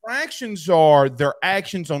infractions are their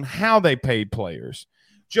actions on how they paid players.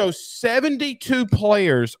 Joe, 72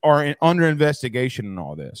 players are under investigation in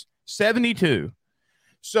all this. 72.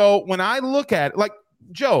 So when I look at it, like,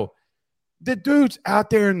 Joe, the dude's out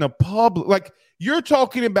there in the public. Like, you're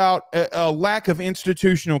talking about a lack of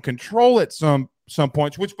institutional control at some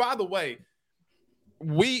points, which, by the way,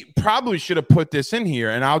 we probably should have put this in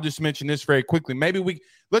here, and I'll just mention this very quickly. Maybe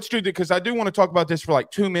let's do that because I do want to talk about this for like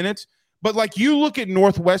 2 minutes. But like you look at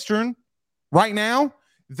Northwestern right now,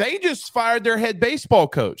 they just fired their head baseball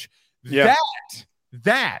coach. Yeah.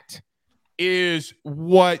 That is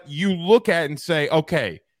what you look at and say,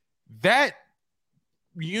 okay, that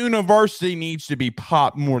university needs to be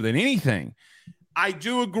popped more than anything. I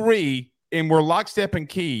do agree, and we're lockstep and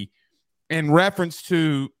key in reference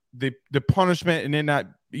to the punishment and then not,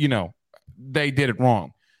 they did it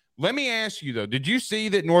wrong. Let me ask you, though, did you see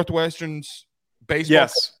that Northwestern's baseball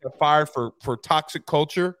got fired for toxic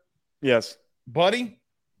culture? Yes. Buddy,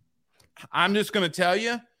 I'm just going to tell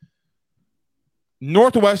you,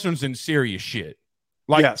 Northwestern's in serious shit.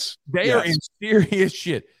 Like, they are in serious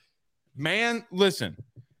shit. Man, listen,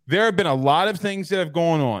 there have been a lot of things that have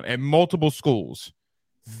gone on at multiple schools.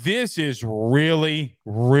 This is really,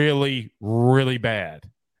 really, really bad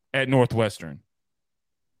at Northwestern.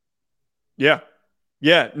 Yeah.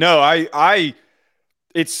 Yeah. No,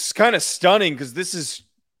 it's kind of stunning because this is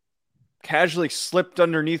casually slipped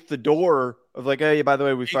underneath the door of like, hey, by the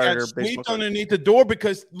way, we fired our baseball coach. Underneath the door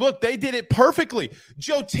because look, they did it perfectly.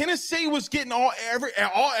 Joe, Tennessee was getting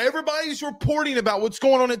everybody's reporting about what's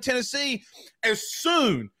going on in Tennessee.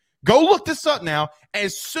 Go look this up now.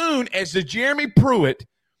 As soon as the Jeremy Pruitt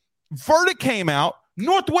verdict came out,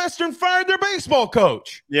 Northwestern fired their baseball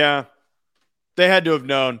coach. Yeah, they had to have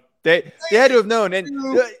known. They had to have known, and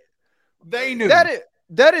they knew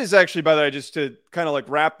that is actually, by the way, just to kind of like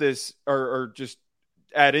wrap this or just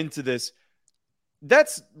add into this.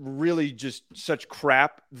 That's really just such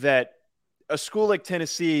crap that a school like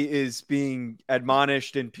Tennessee is being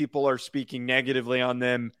admonished and people are speaking negatively on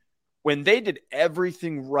them when they did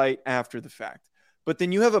everything right after the fact. But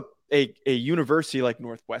then you have a university like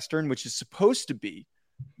Northwestern, which is supposed to be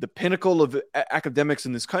the pinnacle of academics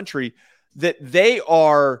in this country, that they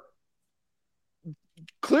are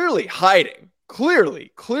clearly hiding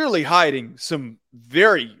some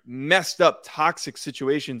very messed up toxic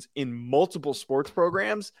situations in multiple sports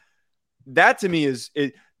programs. That to me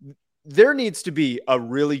there needs to be a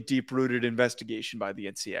really deep-rooted investigation by the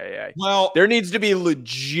NCAA. Well, there needs to be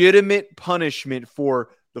legitimate punishment for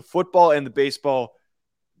the football and the baseball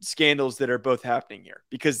scandals that are both happening here,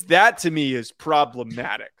 because that to me is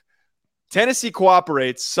problematic. Tennessee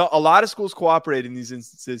cooperates. So a lot of schools cooperate in these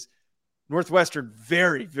instances. Northwestern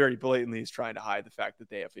very, very blatantly is trying to hide the fact that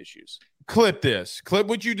they have issues. Clip this. Clip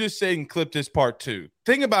what you just said and clip this part too.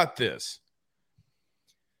 Think about this.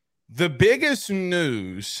 The biggest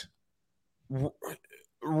news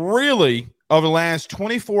really over the last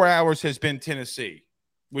 24 hours has been Tennessee,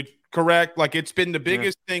 which correct? Like it's been the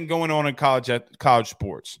biggest thing going on in college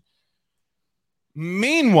sports.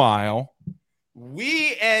 Meanwhile,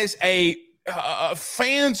 we as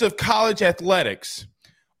fans of college athletics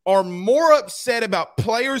are more upset about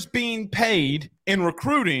players being paid in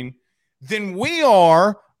recruiting than we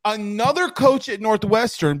are another coach at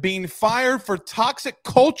Northwestern being fired for toxic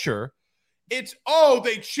culture. It's,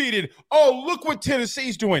 they cheated. Oh, look what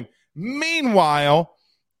Tennessee's doing. Meanwhile,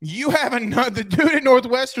 you have another dude at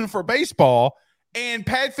Northwestern for baseball and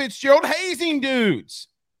Pat Fitzgerald hazing dudes.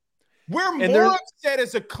 We're more upset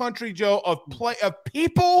as a country, Joe, of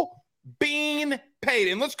people being paid.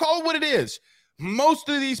 And let's call it what it is. Most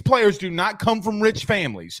of these players do not come from rich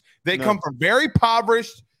families. They come from very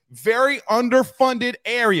impoverished, very underfunded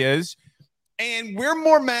areas. And we're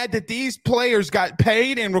more mad that these players got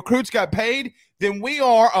paid and recruits got paid than we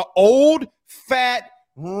are an old, fat,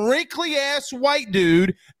 wrinkly-ass white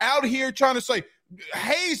dude out here trying to say,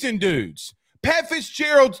 hazing dudes. Pat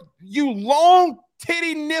Fitzgerald, you long,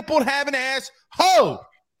 titty-nippled, having ass hoe.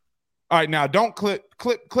 All right, now don't clip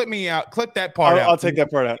me out. Clip that part out. I'll take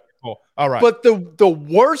that part out. Cool. All right. But the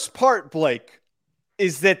worst part, Blake,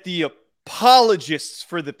 is that the apologists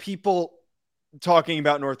for the people talking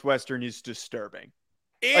about Northwestern is disturbing.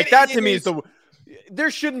 To me is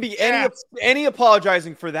there shouldn't be any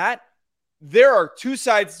apologizing for that. There are two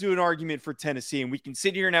sides to an argument for Tennessee, and we can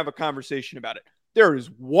sit here and have a conversation about it. There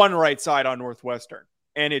is one right side on Northwestern,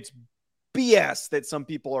 and it's BS that some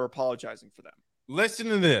people are apologizing for them. Listen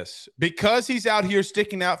to this. Because he's out here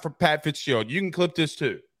sticking out for Pat Fitzgerald, you can clip this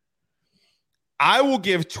too. I will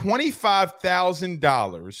give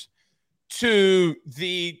 $25,000 to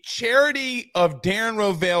the charity of Darren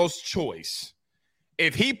Rovell's choice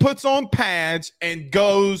if he puts on pads and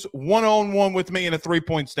goes one-on-one with me in a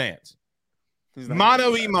three-point stance.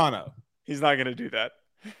 Mano y mano. He's not going to do that.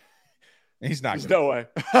 He's not. There's no way.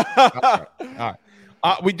 All right.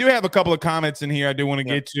 We do have a couple of comments in here I do want to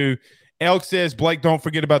get to. Elk says, Blake, don't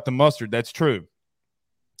forget about the mustard. That's true.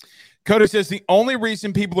 Coda says the only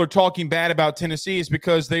reason people are talking bad about Tennessee is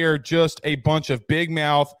because they are just a bunch of big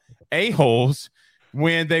mouth a-holes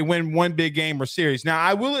when they win one big game or series. Now,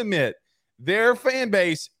 I will admit their fan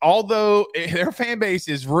base, although their fan base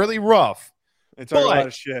is really rough. It's a lot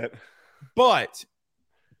of shit. But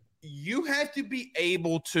you have to be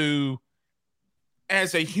able to,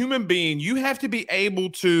 as a human being, you have to be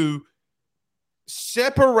able to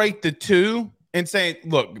separate the two and say,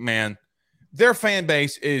 look, man, their fan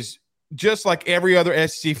base is just like every other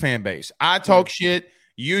SEC fan base. I talk shit.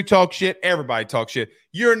 You talk shit. Everybody talks shit.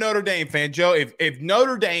 You're a Notre Dame fan, Joe. If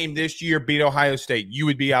Notre Dame this year beat Ohio State, you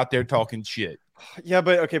would be out there talking shit. Yeah,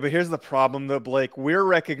 but here's the problem, though, Blake. We're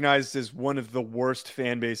recognized as one of the worst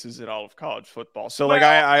fan bases in all of college football. So,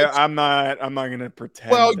 I'm not going to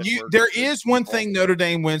pretend. Well, there is one thing Notre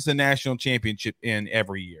Dame wins the national championship in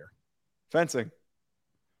every year. Fencing.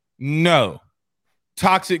 No.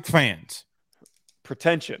 Toxic fans.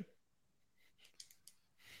 Pretension.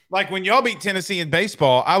 Like when y'all beat Tennessee in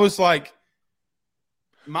baseball, I was like,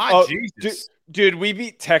 my Jesus. Dude, we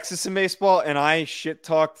beat Texas in baseball, and I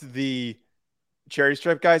shit-talked the Cherry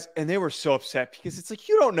Stripe guys, and they were so upset because it's like,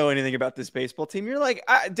 you don't know anything about this baseball team. You're like,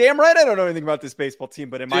 damn right I don't know anything about this baseball team,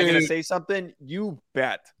 but am I going to say something? You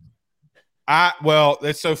bet. Well,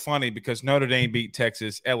 it's so funny because Notre Dame beat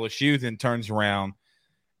Texas. LSU then turns around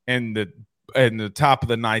in the top of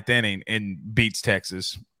the ninth inning and beats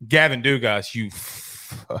Texas. Gavin Dugas, you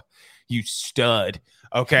stud.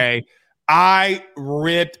 Okay. I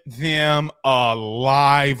ripped them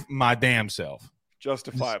alive my damn self.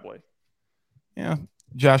 Justifiably. Yeah.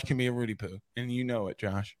 Josh can be a Rudy Poo. And you know it,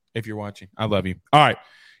 Josh, if you're watching. I love you. All right.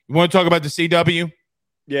 You want to talk about the CW?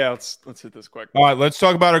 Yeah, let's hit this quick. All right, let's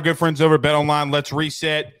talk about our good friends over at BetOnline. Let's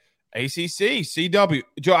reset ACC, CW.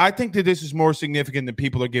 Joe, I think that this is more significant than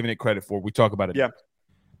people are giving it credit for. We talk about it. Yeah.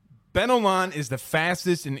 BetOnline is the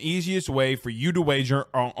fastest and easiest way for you to wager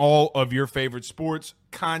on all of your favorite sports,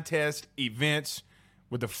 contests, events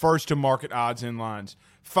with the first-to-market odds and lines.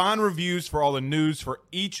 Find reviews for all the news for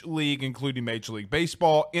each league, including Major League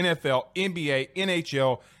Baseball, NFL, NBA,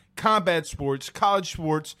 NHL, combat sports, college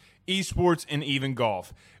sports, esports, and even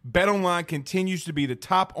golf. BetOnline continues to be the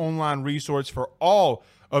top online resource for all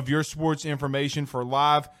of your sports information for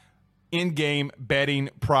live in-game betting,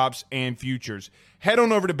 props, and futures. Head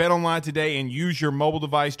on over to BetOnline today and use your mobile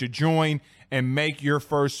device to join and make your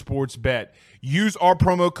first sports bet. Use our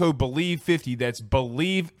promo code BELIEVE50, that's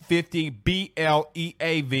BELIEVE50,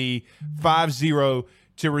 BLEAV 50,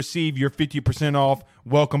 to receive your 50% off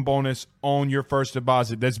welcome bonus on your first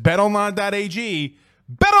deposit. That's betonline.ag.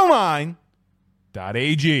 Betonline.ag.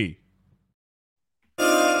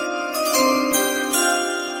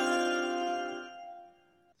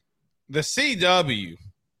 The CW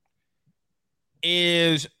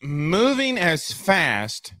is moving as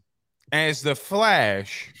fast as the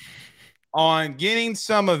Flash on getting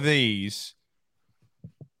some of these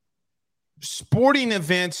sporting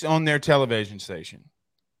events on their television station.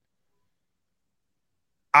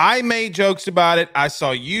 I made jokes about it. I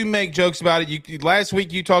saw you make jokes about it. Last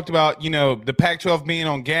week you talked about, the Pac-12 being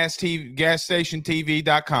on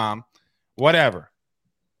gasstationtv.com, whatever.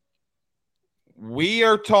 We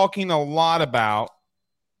are talking a lot about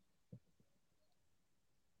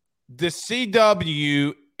the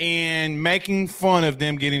CW and making fun of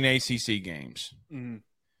them getting ACC games. Mm-hmm.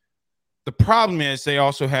 The problem is they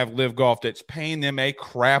also have Live Golf that's paying them a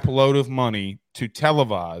crap load of money to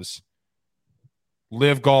televise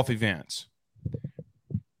Live Golf events.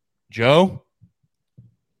 Joe,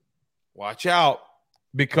 watch out,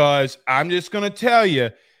 because I'm just going to tell you,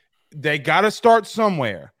 they got to start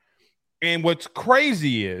somewhere. And what's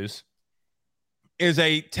crazy is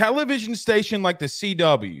a television station like the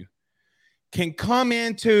CW can come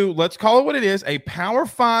into, let's call it what it is, a Power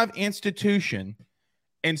 5 institution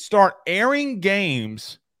and start airing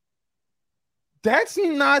games. That's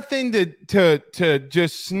nothing to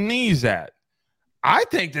just sneeze at. I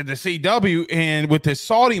think that the CW and with this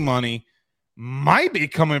Saudi money might be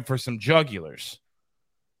coming for some jugulars.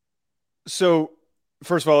 So,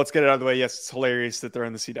 first of all, let's get it out of the way. Yes, it's hilarious that they're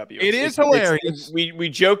in the CW. It is hilarious. We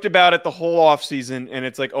joked about it the whole offseason, and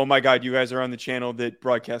it's like, oh my God, you guys are on the channel that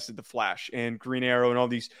broadcasted The Flash and Green Arrow and all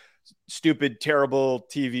these stupid, terrible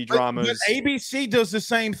TV dramas. But ABC does the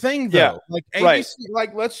same thing, though. Yeah, like ABC,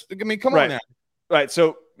 right. Come on now. Right.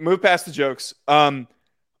 So move past the jokes.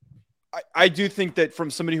 I do think that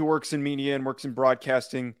from somebody who works in media and works in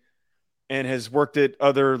broadcasting and has worked at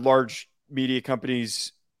other large media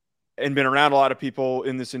companies and been around a lot of people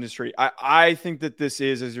in this industry, I think that this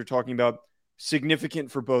is, as you're talking about,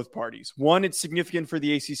 significant for both parties. One, it's significant for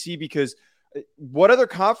the ACC because what other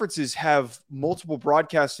conferences have multiple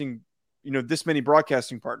broadcasting, this many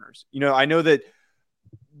broadcasting partners? I know that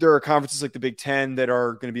there are conferences like the Big Ten that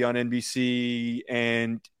are going to be on NBC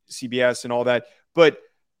and CBS and all that, but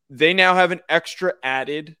they now have an extra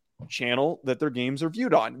added channel that their games are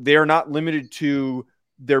viewed on. They are not limited to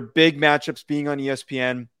their big matchups being on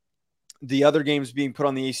ESPN, the other games being put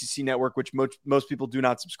on the ACC network, which most people do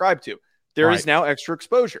not subscribe to. There is now extra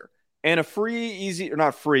exposure, and a free, easy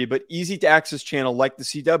to access channel like the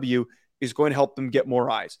CW is going to help them get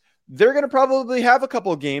more eyes. They're going to probably have a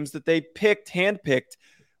couple of games that they handpicked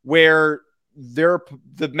where the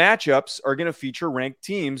matchups are going to feature ranked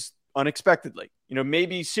teams unexpectedly.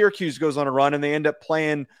 Maybe Syracuse goes on a run and they end up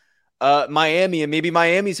playing Miami, and maybe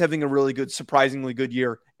Miami's having a really good, surprisingly good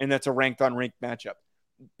year, and that's a ranked-on-ranked matchup.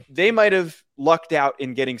 They might have lucked out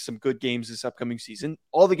in getting some good games this upcoming season.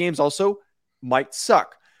 All the games also might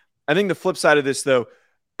suck. I think the flip side of this, though,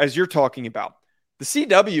 as you're talking about, the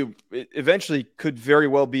CW eventually could very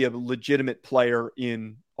well be a legitimate player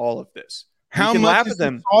in all of this. How much is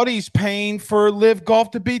the Saudis paying for Live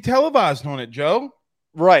Golf to be televised on it, Joe?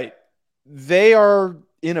 Right. They are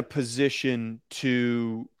in a position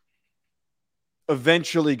to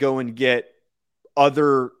eventually go and get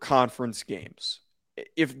other conference games.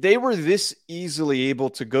 If they were this easily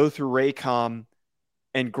able to go through Raycom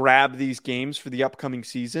and grab these games for the upcoming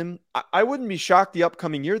season, I wouldn't be shocked the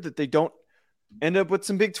upcoming year that they don't end up with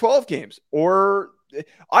some Big 12 games. Or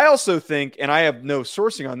I also think, and I have no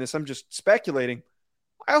sourcing on this, I'm just speculating,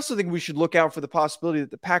 I also think we should look out for the possibility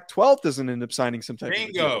that the Pac-12 doesn't end up signing some type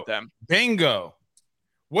of deal with them. Bingo.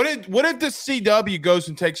 What if the CW goes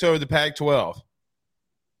and takes over the Pac-12?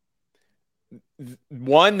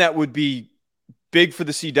 One, that would be big for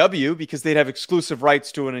the CW because they'd have exclusive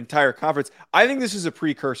rights to an entire conference. I think this is a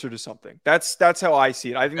precursor to something. That's how I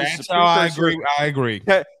see it. I think this is a precursor. I agree.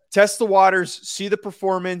 Test the waters, see the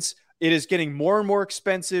performance. It is getting more and more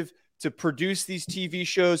expensive to produce these TV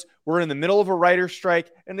shows. We're in the middle of a writer's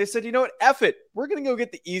strike, and they said, you know what, F it. We're going to go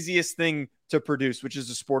get the easiest thing to produce, which is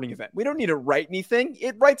a sporting event. We don't need to write anything.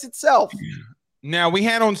 It writes itself. Now, we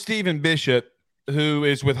had on Stephen Bishop, who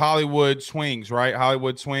is with Hollywood Swings, right?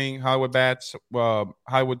 Hollywood Swing, Hollywood Bats,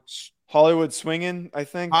 Hollywood Swinging, I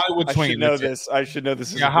think. Hollywood Swinging. I should know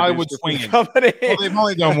this. Yeah, Hollywood Swinging. Company. Well, they've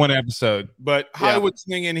only done one episode, but Hollywood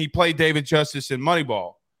Swinging, he played David Justice in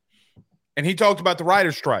Moneyball. And he talked about the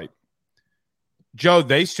writer's strike. Joe,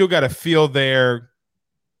 they still got to fill their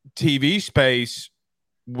TV space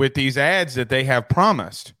with these ads that they have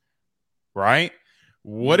promised, right?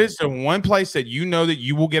 What is the one place that you know that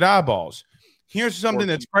you will get eyeballs? Here's something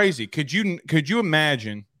that's crazy. Could you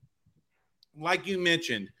imagine, like you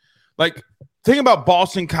mentioned, like think about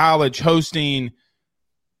Boston College hosting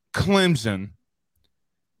Clemson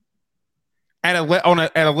at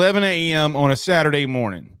 11 a.m. on a Saturday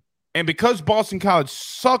morning. And because Boston College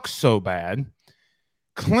sucks so bad,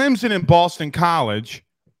 Clemson and Boston College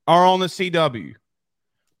are on the CW.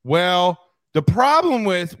 Well, the problem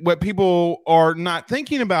with what people are not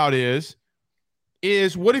thinking about is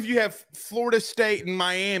what if you have Florida State and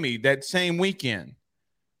Miami that same weekend?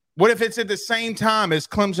 What if it's at the same time as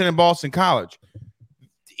Clemson and Boston College?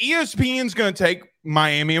 ESPN's going to take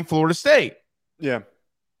Miami and Florida State. Yeah.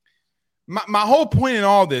 My whole point in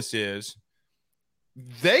all this is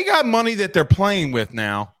they got money that they're playing with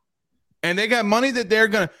now, and they got money that they're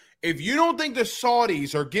going to – if you don't think the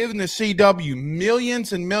Saudis are giving the CW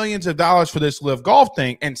millions and millions of dollars for this live golf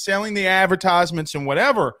thing and selling the advertisements and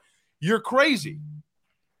whatever, you're crazy.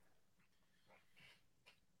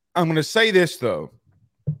 I'm going to say this, though.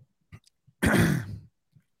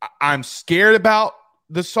 I'm scared about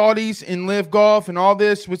the Saudis in live golf and all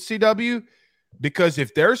this with CW because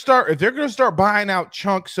if they're going to start buying out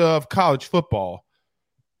chunks of college football,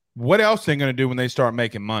 what else are they going to do when they start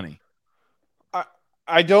making money?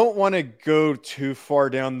 I don't want to go too far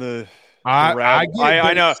down the I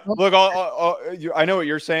know. Look, I know what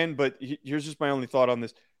you're saying, but here's just my only thought on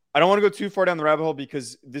this. I don't want to go too far down the rabbit hole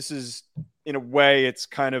because this is, in a way, it's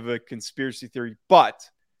kind of a conspiracy theory. But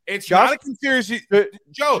it's not a conspiracy.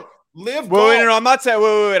 Joe, live golf. Wait, no, I'm not saying.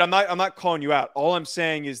 Wait. I'm not calling you out. All I'm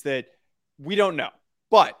saying is that we don't know.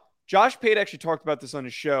 But Josh Pate actually talked about this on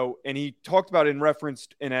his show, and he talked about it in reference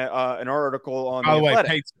in an article on. By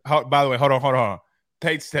the way, hold on.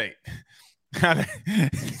 Pate State.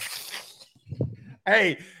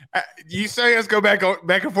 Hey, you say us go back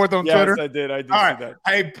and forth on Twitter? Yes, I did. I did All see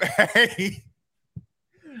right. that.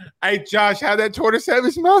 Hey, Josh, how that tortoise have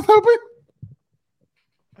his mouth open?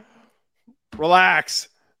 Relax.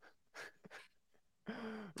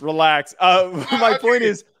 My point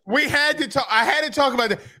is, we had to talk. I had to talk about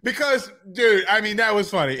that because, dude, I mean, that was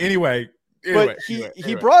funny. Anyway,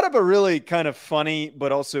 he brought up a really kind of funny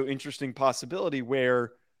but also interesting possibility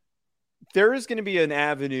where there is going to be an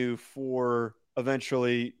avenue for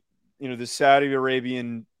eventually, the Saudi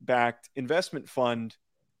Arabian backed investment fund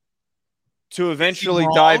to eventually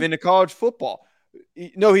dive into college football.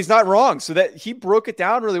 No, he's not wrong. So that he broke it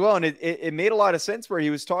down really well. And it made a lot of sense where he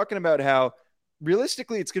was talking about how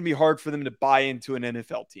realistically it's going to be hard for them to buy into an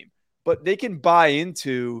NFL team, but they can buy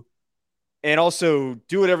into and also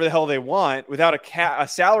do whatever the hell they want without a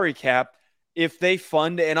salary cap if they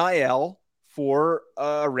fund NIL for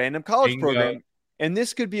a random college program. And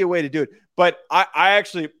this could be a way to do it. But I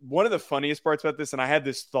actually, one of the funniest parts about this, and I had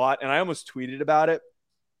this thought, and I almost tweeted about it,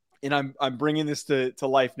 and I'm bringing this to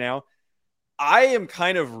life now. I am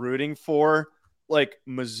kind of rooting for, like,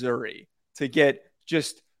 Missouri to get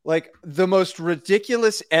just, like, the most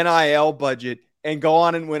ridiculous NIL budget and go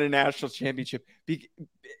on and win a national championship.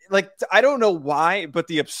 Like, I don't know why, but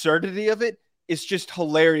the absurdity of it is just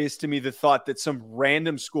hilarious to me. The thought that some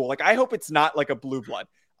random school, like, I hope it's not like a blue blood.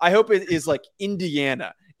 I hope it is like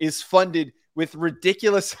Indiana is funded with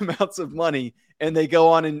ridiculous amounts of money and they go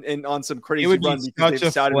on and on some crazy run because they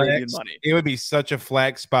have Saudi Arabian money. It would be such a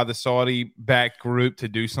flex by the Saudi-backed group to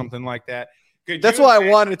do something like that. That's why I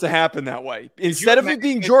wanted it to happen that way. Instead of it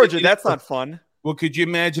being Georgia, that's not fun. Well, could you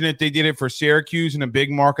imagine if they did it for Syracuse in a big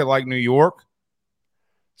market like New York?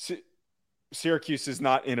 Syracuse is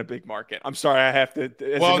not in a big market. I'm sorry, I have to.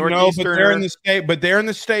 Well, no, but they're in the state. But they're in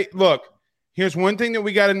the state. Look, here's one thing that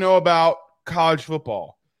we got to know about college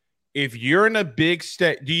football. If you're in a big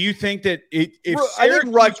state, do you think that I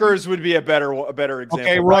think Rutgers would be a better example.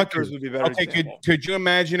 Okay, Rutgers would be better. Okay, could you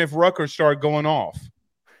imagine if Rutgers started going off?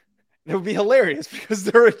 It would be hilarious because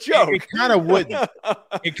they're a joke. It kind of wouldn't.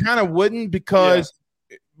 It kind of wouldn't because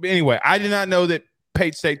anyway, I did not know that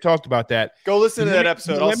Pate State talked about that. Go listen to that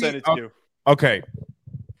episode. I'll send it to you. Okay,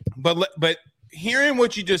 but hearing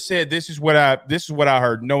what you just said, this is what I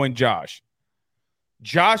heard. Knowing Josh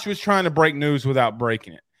was trying to break news without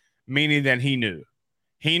breaking it, meaning that he knew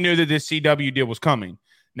that this CW deal was coming.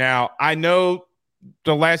 Now I know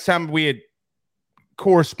the last time we had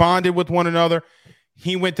corresponded with one another,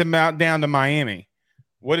 he went down to Miami.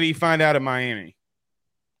 What did he find out at Miami?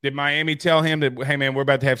 Did Miami tell him that, hey man, we're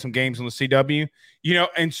about to have some games on the CW?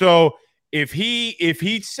 And so if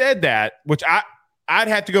he said that, which I'd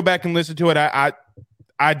have to go back and listen to it.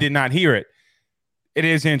 I did not hear it. It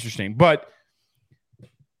is interesting, but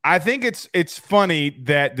I think it's funny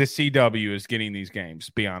that the CW is getting these games.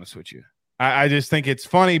 To be honest with you, I just think it's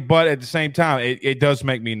funny, but at the same time, it does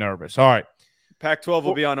make me nervous. All right. Pac-12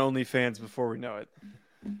 will be on OnlyFans before we know it.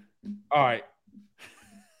 All right.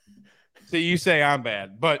 So you say I'm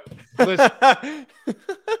bad, but listen,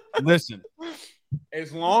 listen.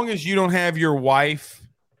 As long as you don't have your wife,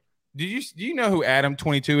 do you know who Adam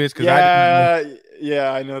 22 is? Because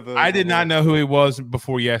I know. I did not know who he was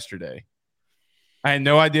before yesterday. I had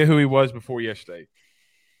no idea who he was before yesterday.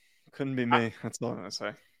 Couldn't be me. That's all I'm gonna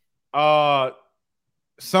say.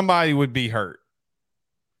 Somebody would be hurt.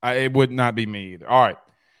 It would not be me either. All right,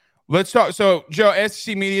 let's talk. So, Joe,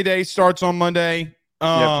 SEC Media Day starts on Monday.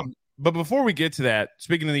 Yep. But before we get to that,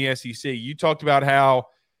 speaking of the SEC, you talked about how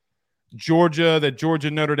the Georgia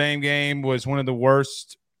Notre Dame game was one of the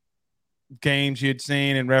worst games you had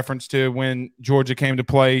seen in reference to when Georgia came to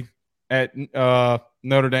play at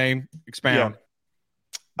Notre Dame. Expound.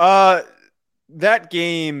 Yeah. That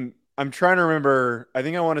game, I'm trying to remember. I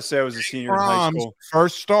think I want to say I was a senior in high school.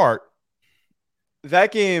 First start.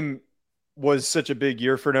 That game was such a big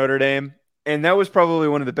year for Notre Dame. And that was probably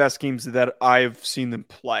one of the best games that I've seen them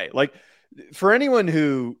play. Like, for anyone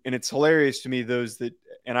who, and it's hilarious to me,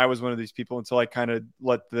 and I was one of these people until I kind of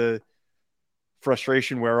let the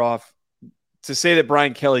frustration wear off, to say that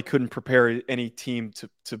Brian Kelly couldn't prepare any team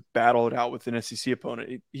to battle it out with an SEC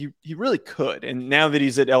opponent. He really could. And now that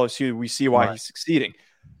he's at LSU, we see why he's succeeding.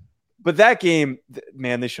 But that game,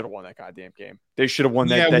 man, they should have won that goddamn game. They should have won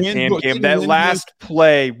that damn game. That last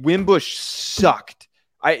play, Wimbush sucked.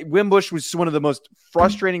 Wimbush was one of the most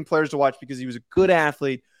frustrating players to watch because he was a good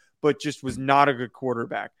athlete, but just was not a good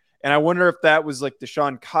quarterback. And I wonder if that was like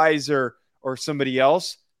Deshaun Kaiser or somebody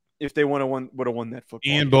else, if they would have won that football.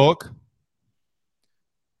 Ian Book.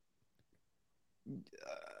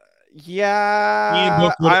 Yeah.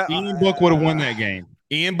 Ian Book would have won that game.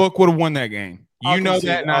 Ian Book would have won that game. You know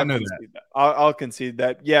that, and I know that. I'll concede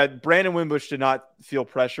that. Yeah, Brandon Wimbush did not feel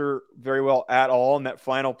pressure very well at all in that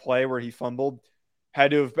final play where he fumbled. Had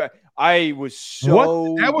to have. I was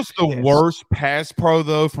so. That was the worst pass pro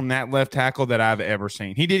though from that left tackle that I've ever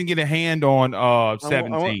seen. He didn't get a hand on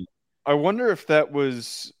 17. I wonder if that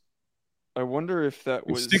was.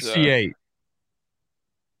 68.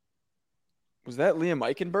 Was that Liam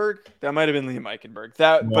Eichenberg? That might have been Liam Eichenberg.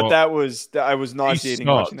 I was not dating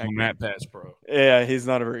watching that pass pro. Yeah, he's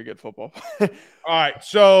not a very good football. All right,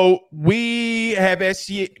 so we have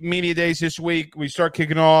SC Media Days this week. We start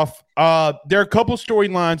kicking off. There are a couple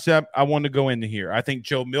storylines that I want to go into here. I think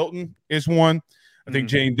Joe Milton is one. I think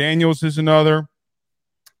James Daniels is another.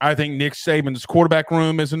 I think Nick Saban's quarterback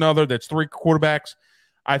room is another. That's 3 quarterbacks.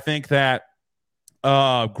 I think that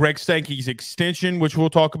Greg Sankey's extension, which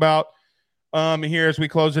we'll talk about here as we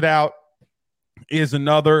close it out, is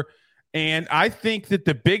another. And I think that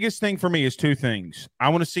the biggest thing for me is 2 things. I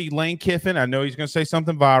want to see Lane Kiffin. I know he's going to say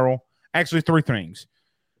something viral. Actually, 3 things.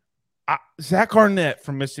 Zach Arnett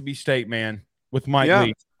from Mississippi State, man, with Mike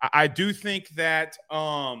Leach. I do think that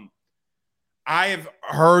I have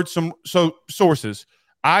heard some sources.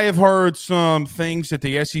 I have heard some things that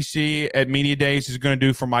the SEC at Media Days is going to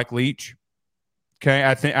do for Mike Leach. Okay,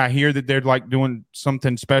 I hear that they're like doing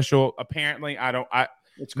something special. Apparently,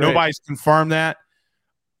 nobody's confirmed that.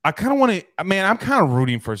 I kind of want to, man. I'm kind of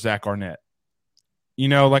rooting for Zach Arnett. You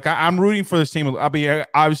know, like I'm rooting for this team. I'll be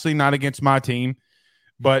obviously not against my team,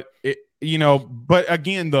 but but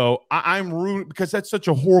again, though, I'm rooting because that's such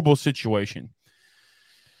a horrible situation.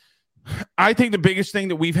 I think the biggest thing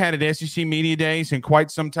that we've had at SEC Media Days in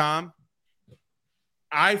quite some time,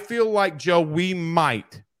 I feel like, Joe, we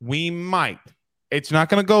might. It's not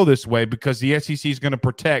going to go this way because the SEC is going to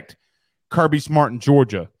protect Kirby Smart in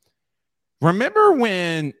Georgia. Remember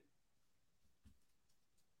when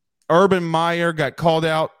Urban Meyer got called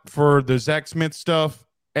out for the Zach Smith stuff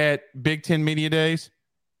at Big Ten Media Days?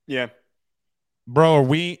 Yeah. Bro,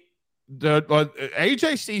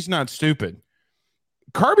 AJC's not stupid.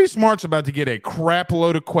 Kirby Smart's about to get a crap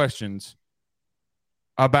load of questions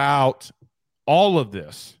about all of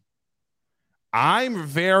this. I'm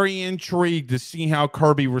very intrigued to see how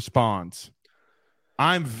Kirby responds.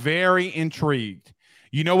 I'm very intrigued.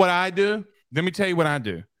 You know what I do? Let me tell you what I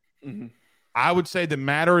do. Mm-hmm. I would say the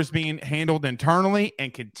matter is being handled internally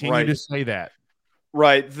and continue to say that.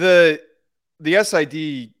 Right. The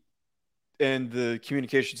SID and the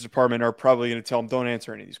communications department are probably going to tell them, don't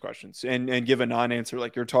answer any of these questions and give a non-answer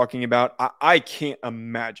like you're talking about. I can't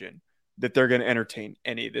imagine that they're going to entertain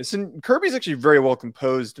any of this. And Kirby's actually very well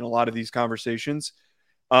composed in a lot of these conversations.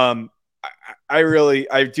 I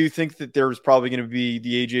do think that there's probably going to be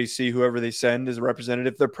the AJC, whoever they send as a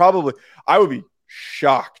representative. I would be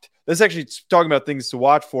shocked. That's actually talking about things to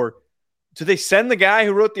watch for. Do they send the guy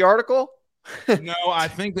who wrote the article? No, I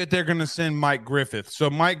think that they're going to send Mike Griffith. So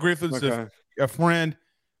Mike Griffith's Okay. a friend.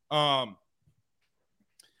 I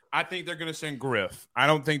think they're going to send Griff. I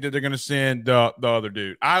don't think that they're going to send the other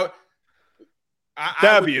dude.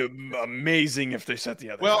 That'd be amazing if they sent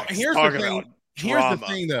the other. Well, guy. here's the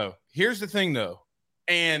thing. Here's the thing, though.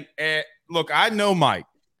 And look, I know Mike.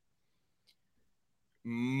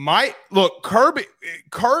 Look,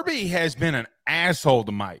 Kirby has been an asshole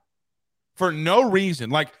to Mike for no reason.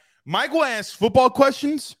 Like, Mike will ask football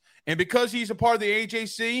questions, and because he's a part of the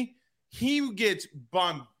AJC, he gets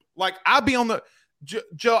bummed. Like, I'll be on the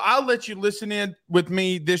Joe. I'll let you listen in with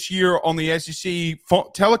me this year on the SEC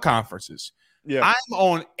teleconferences. Yeah, I'm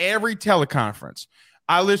on every teleconference.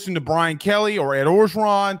 I listen to Brian Kelly or Ed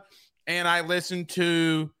Orgeron, and I listen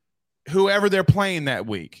to whoever they're playing that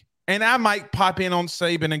week. And I might pop in on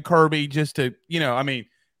Saban and Kirby just to,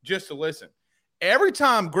 just to listen. Every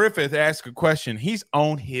time Griffith asks a question, he's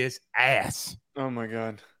on his ass. Oh my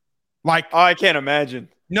God. Like, I can't imagine.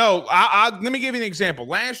 No, let me give you an example.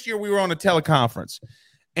 Last year we were on a teleconference,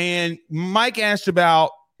 and Mike asked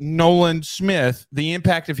about Nolan Smith, the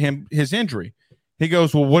impact of his injury. He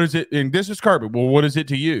goes, well, what is it? And this is Kirby. Well, what is it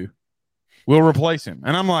to you? We'll replace him.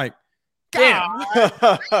 And I'm like, damn.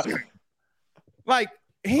 Like,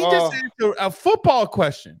 he just answered a football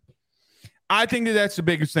question. I think that's the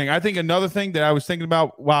biggest thing. I think another thing that I was thinking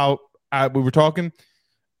about while we were talking,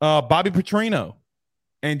 Bobby Petrino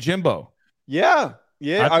and Jimbo. Yeah.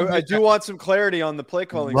 I do want some clarity on the play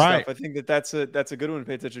calling stuff. I think that's a good one to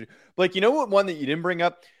pay attention to. Like, you know what? One that you didn't bring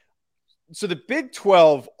up. So the Big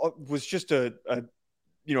 12 was just a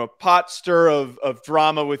pot stir of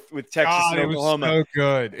drama with Texas and Oklahoma. It was so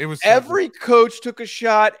good. It was every coach took a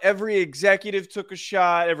shot. Every executive took a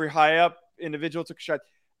shot. Every high up individual took a shot.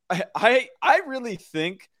 I really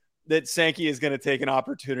think that Sankey is going to take an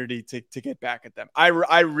opportunity to get back at them.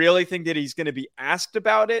 I really think that he's going to be asked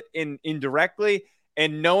about it indirectly.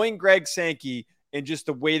 And knowing Greg Sankey and just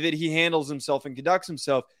the way that he handles himself and conducts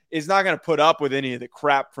himself is not going to put up with any of the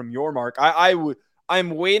crap from your mark. I'm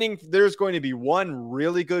waiting. There's going to be one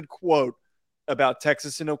really good quote about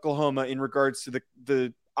Texas and Oklahoma in regards to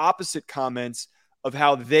the opposite comments of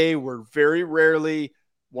how they were very rarely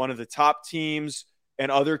one of the top teams and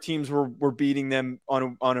other teams were beating them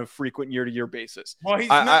on a frequent year-to-year basis. Well, he's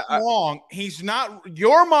not wrong. He's not.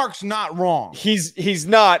 Your mark's not wrong. He's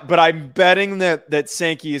not. But I'm betting that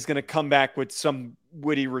Sankey is going to come back with some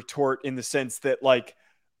witty retort in the sense that,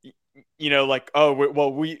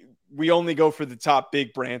 we only go for the top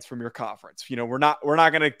big brands from your conference. We're not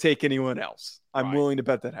going to take anyone else. I'm willing to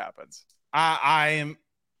bet that happens. I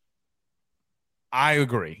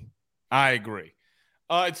agree.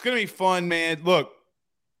 It's going to be fun, man. Look,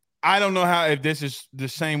 I don't know if this is the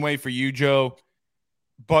same way for you, Joe,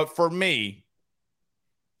 but for me,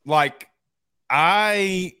 around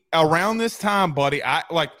this time, buddy,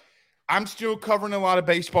 I'm still covering a lot of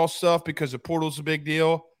baseball stuff because the portal's a big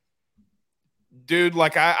deal. Dude,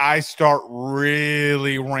 I start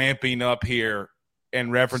really ramping up here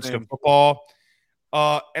in reference to football.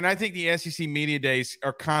 And I think the SEC Media Days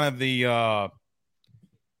are kind of the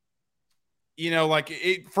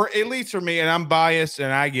at least for me, and I'm biased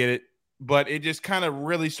and I get it, but it just kind of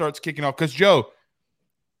really starts kicking off. Because, Joe,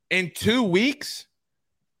 in 2 weeks,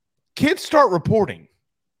 kids start reporting.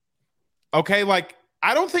 Okay?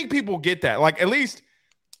 I don't think people get that. At least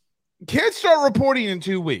kids start reporting in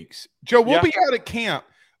 2 weeks. Joe, we'll be out at camp.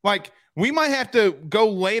 We might have to go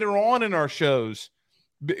later on in our shows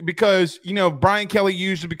because, Brian Kelly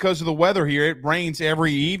usually, because of the weather here, it rains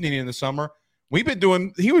every evening in the summer. He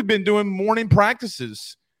was been doing morning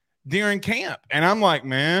practices during camp. And I'm like,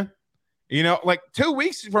 man, 2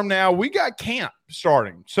 weeks from now, we got camp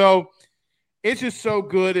starting. So it's just so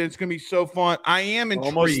good. It's going to be so fun. I am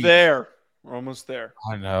intrigued. We're almost there.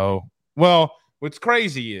 I know. Well, what's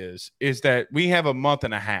crazy is that we have a month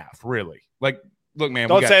and a half, really. Look, man.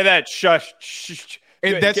 Don't say that. Shush.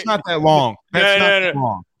 That's not that long. That's not that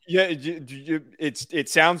long. Yeah, it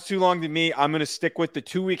sounds too long to me. I'm going to stick with the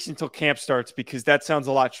 2 weeks until camp starts because that sounds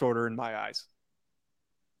a lot shorter in my eyes.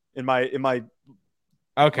 In my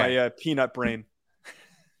peanut brain.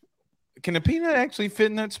 Can a peanut actually fit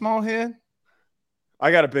in that small head?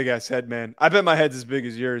 I got a big ass head, man. I bet my head's as big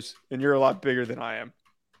as yours, and you're a lot bigger than I am.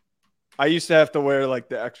 I used to have to wear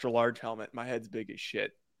the extra large helmet. My head's big as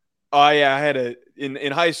shit. Oh yeah, I had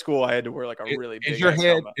in high school. I had to wear a really big.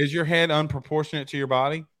 Helmet. Is your head unproportionate to your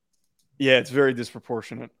body? Yeah, it's very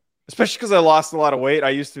disproportionate, especially because I lost a lot of weight.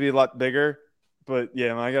 I used to be a lot bigger, but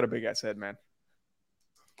yeah, I got a big ass head, man.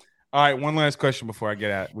 All right, one last question before we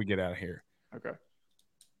get out of here. Okay.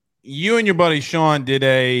 You and your buddy Sean did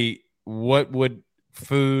a what would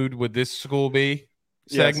food would this school be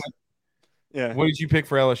segment? Yes. Yeah. What did you pick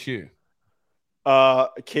for LSU?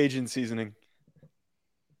 Cajun seasoning.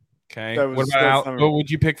 Okay. What would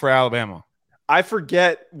you pick for Alabama? I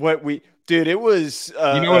forget what dude, it was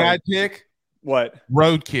you know what I'd pick? What?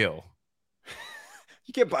 Roadkill.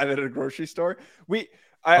 You can't buy that at a grocery store.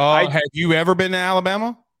 Have you ever been to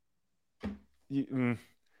Alabama?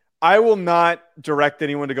 I will not direct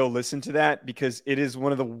anyone to go listen to that because it is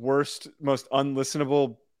one of the worst, most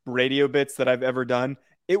unlistenable radio bits that I've ever done.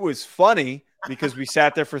 It was funny because we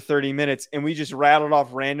sat there for 30 minutes and we just rattled off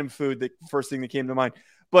random food, the first thing that came to mind.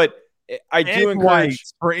 But I do encourage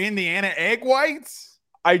for Indiana egg whites.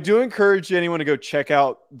 I do encourage anyone to go check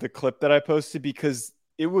out the clip that I posted because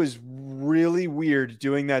it was really weird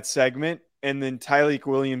doing that segment. And then Tyleik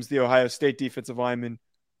Williams, the Ohio State defensive lineman,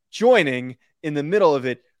 joining in the middle of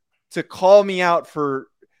it to call me out for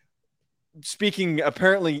speaking.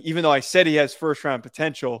 Apparently, even though I said he has first round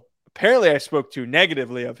potential, apparently I spoke too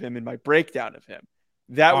negatively of him in my breakdown of him.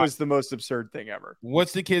 That was the most absurd thing ever.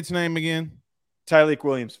 What's the kid's name again? Tyleik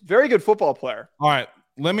Williams. Very good football player. All right.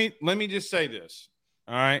 Let me just say this.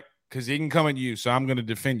 All right. Because he can come at you. So I'm going to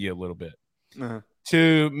defend you a little bit. Uh-huh.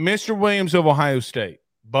 To Mr. Williams of Ohio State,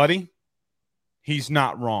 buddy, he's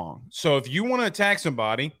not wrong. So if you want to attack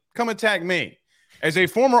somebody, come attack me. As a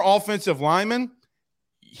former offensive lineman,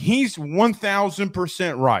 he's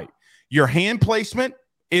 1,000% right. Your hand placement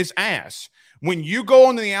is ass. When you go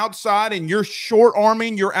on the outside and you're short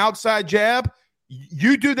arming your outside jab,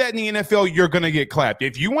 you do that in the NFL, you're going to get clapped.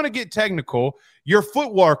 If you want to get technical, your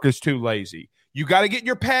footwork is too lazy. You got to get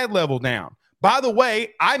your pad level down. By the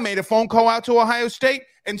way, I made a phone call out to Ohio State,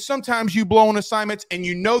 and sometimes you blow on assignments, and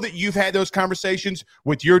you know that you've had those conversations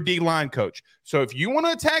with your D-line coach. So if you want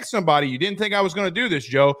to attack somebody, you didn't think I was going to do this,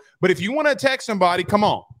 Joe, but if you want to attack somebody, come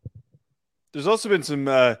on. There's also been some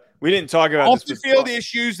we didn't talk about off the field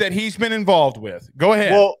issues that he's been involved with. Go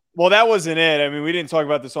ahead. Well, that wasn't it. I mean, we didn't talk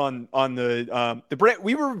about this on the break.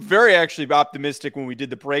 We were very actually optimistic when we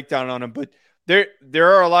did the breakdown on him, but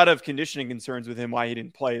there are a lot of conditioning concerns with him why he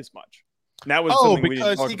didn't play as much. And that was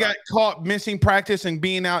because he got caught missing practice and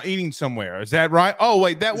being out eating somewhere. Is that right? Oh,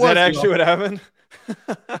 wait, Is that actually what happened?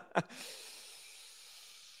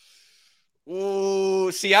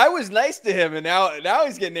 Ooh, see, I was nice to him, and now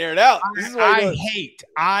he's getting aired out. This is what I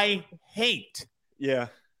hate. Yeah.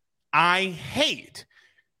 I hate.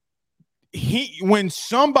 When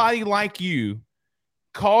somebody like you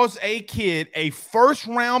calls a kid a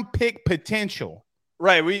first-round pick potential.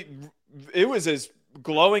 Right. It was as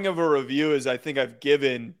glowing of a review as I think I've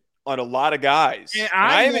given on a lot of guys. And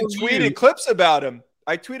I even tweeted clips about him.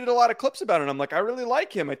 I tweeted a lot of clips about him. I'm like, I really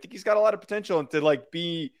like him. I think he's got a lot of potential, and to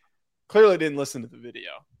be clearly didn't listen to the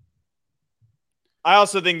video. I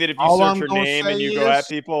also think that if you search your name and you go at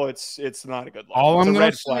people, it's not a good look. All I'm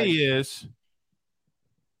going to say is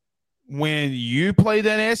when you play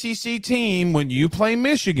that SEC team, when you play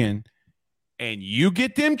Michigan, and you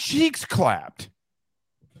get them cheeks clapped,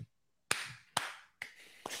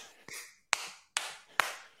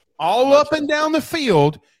 all up and down the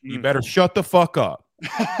field, you better shut the fuck up.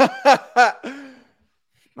 I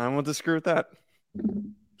won't disagree with that.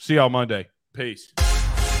 See y'all Monday. Peace.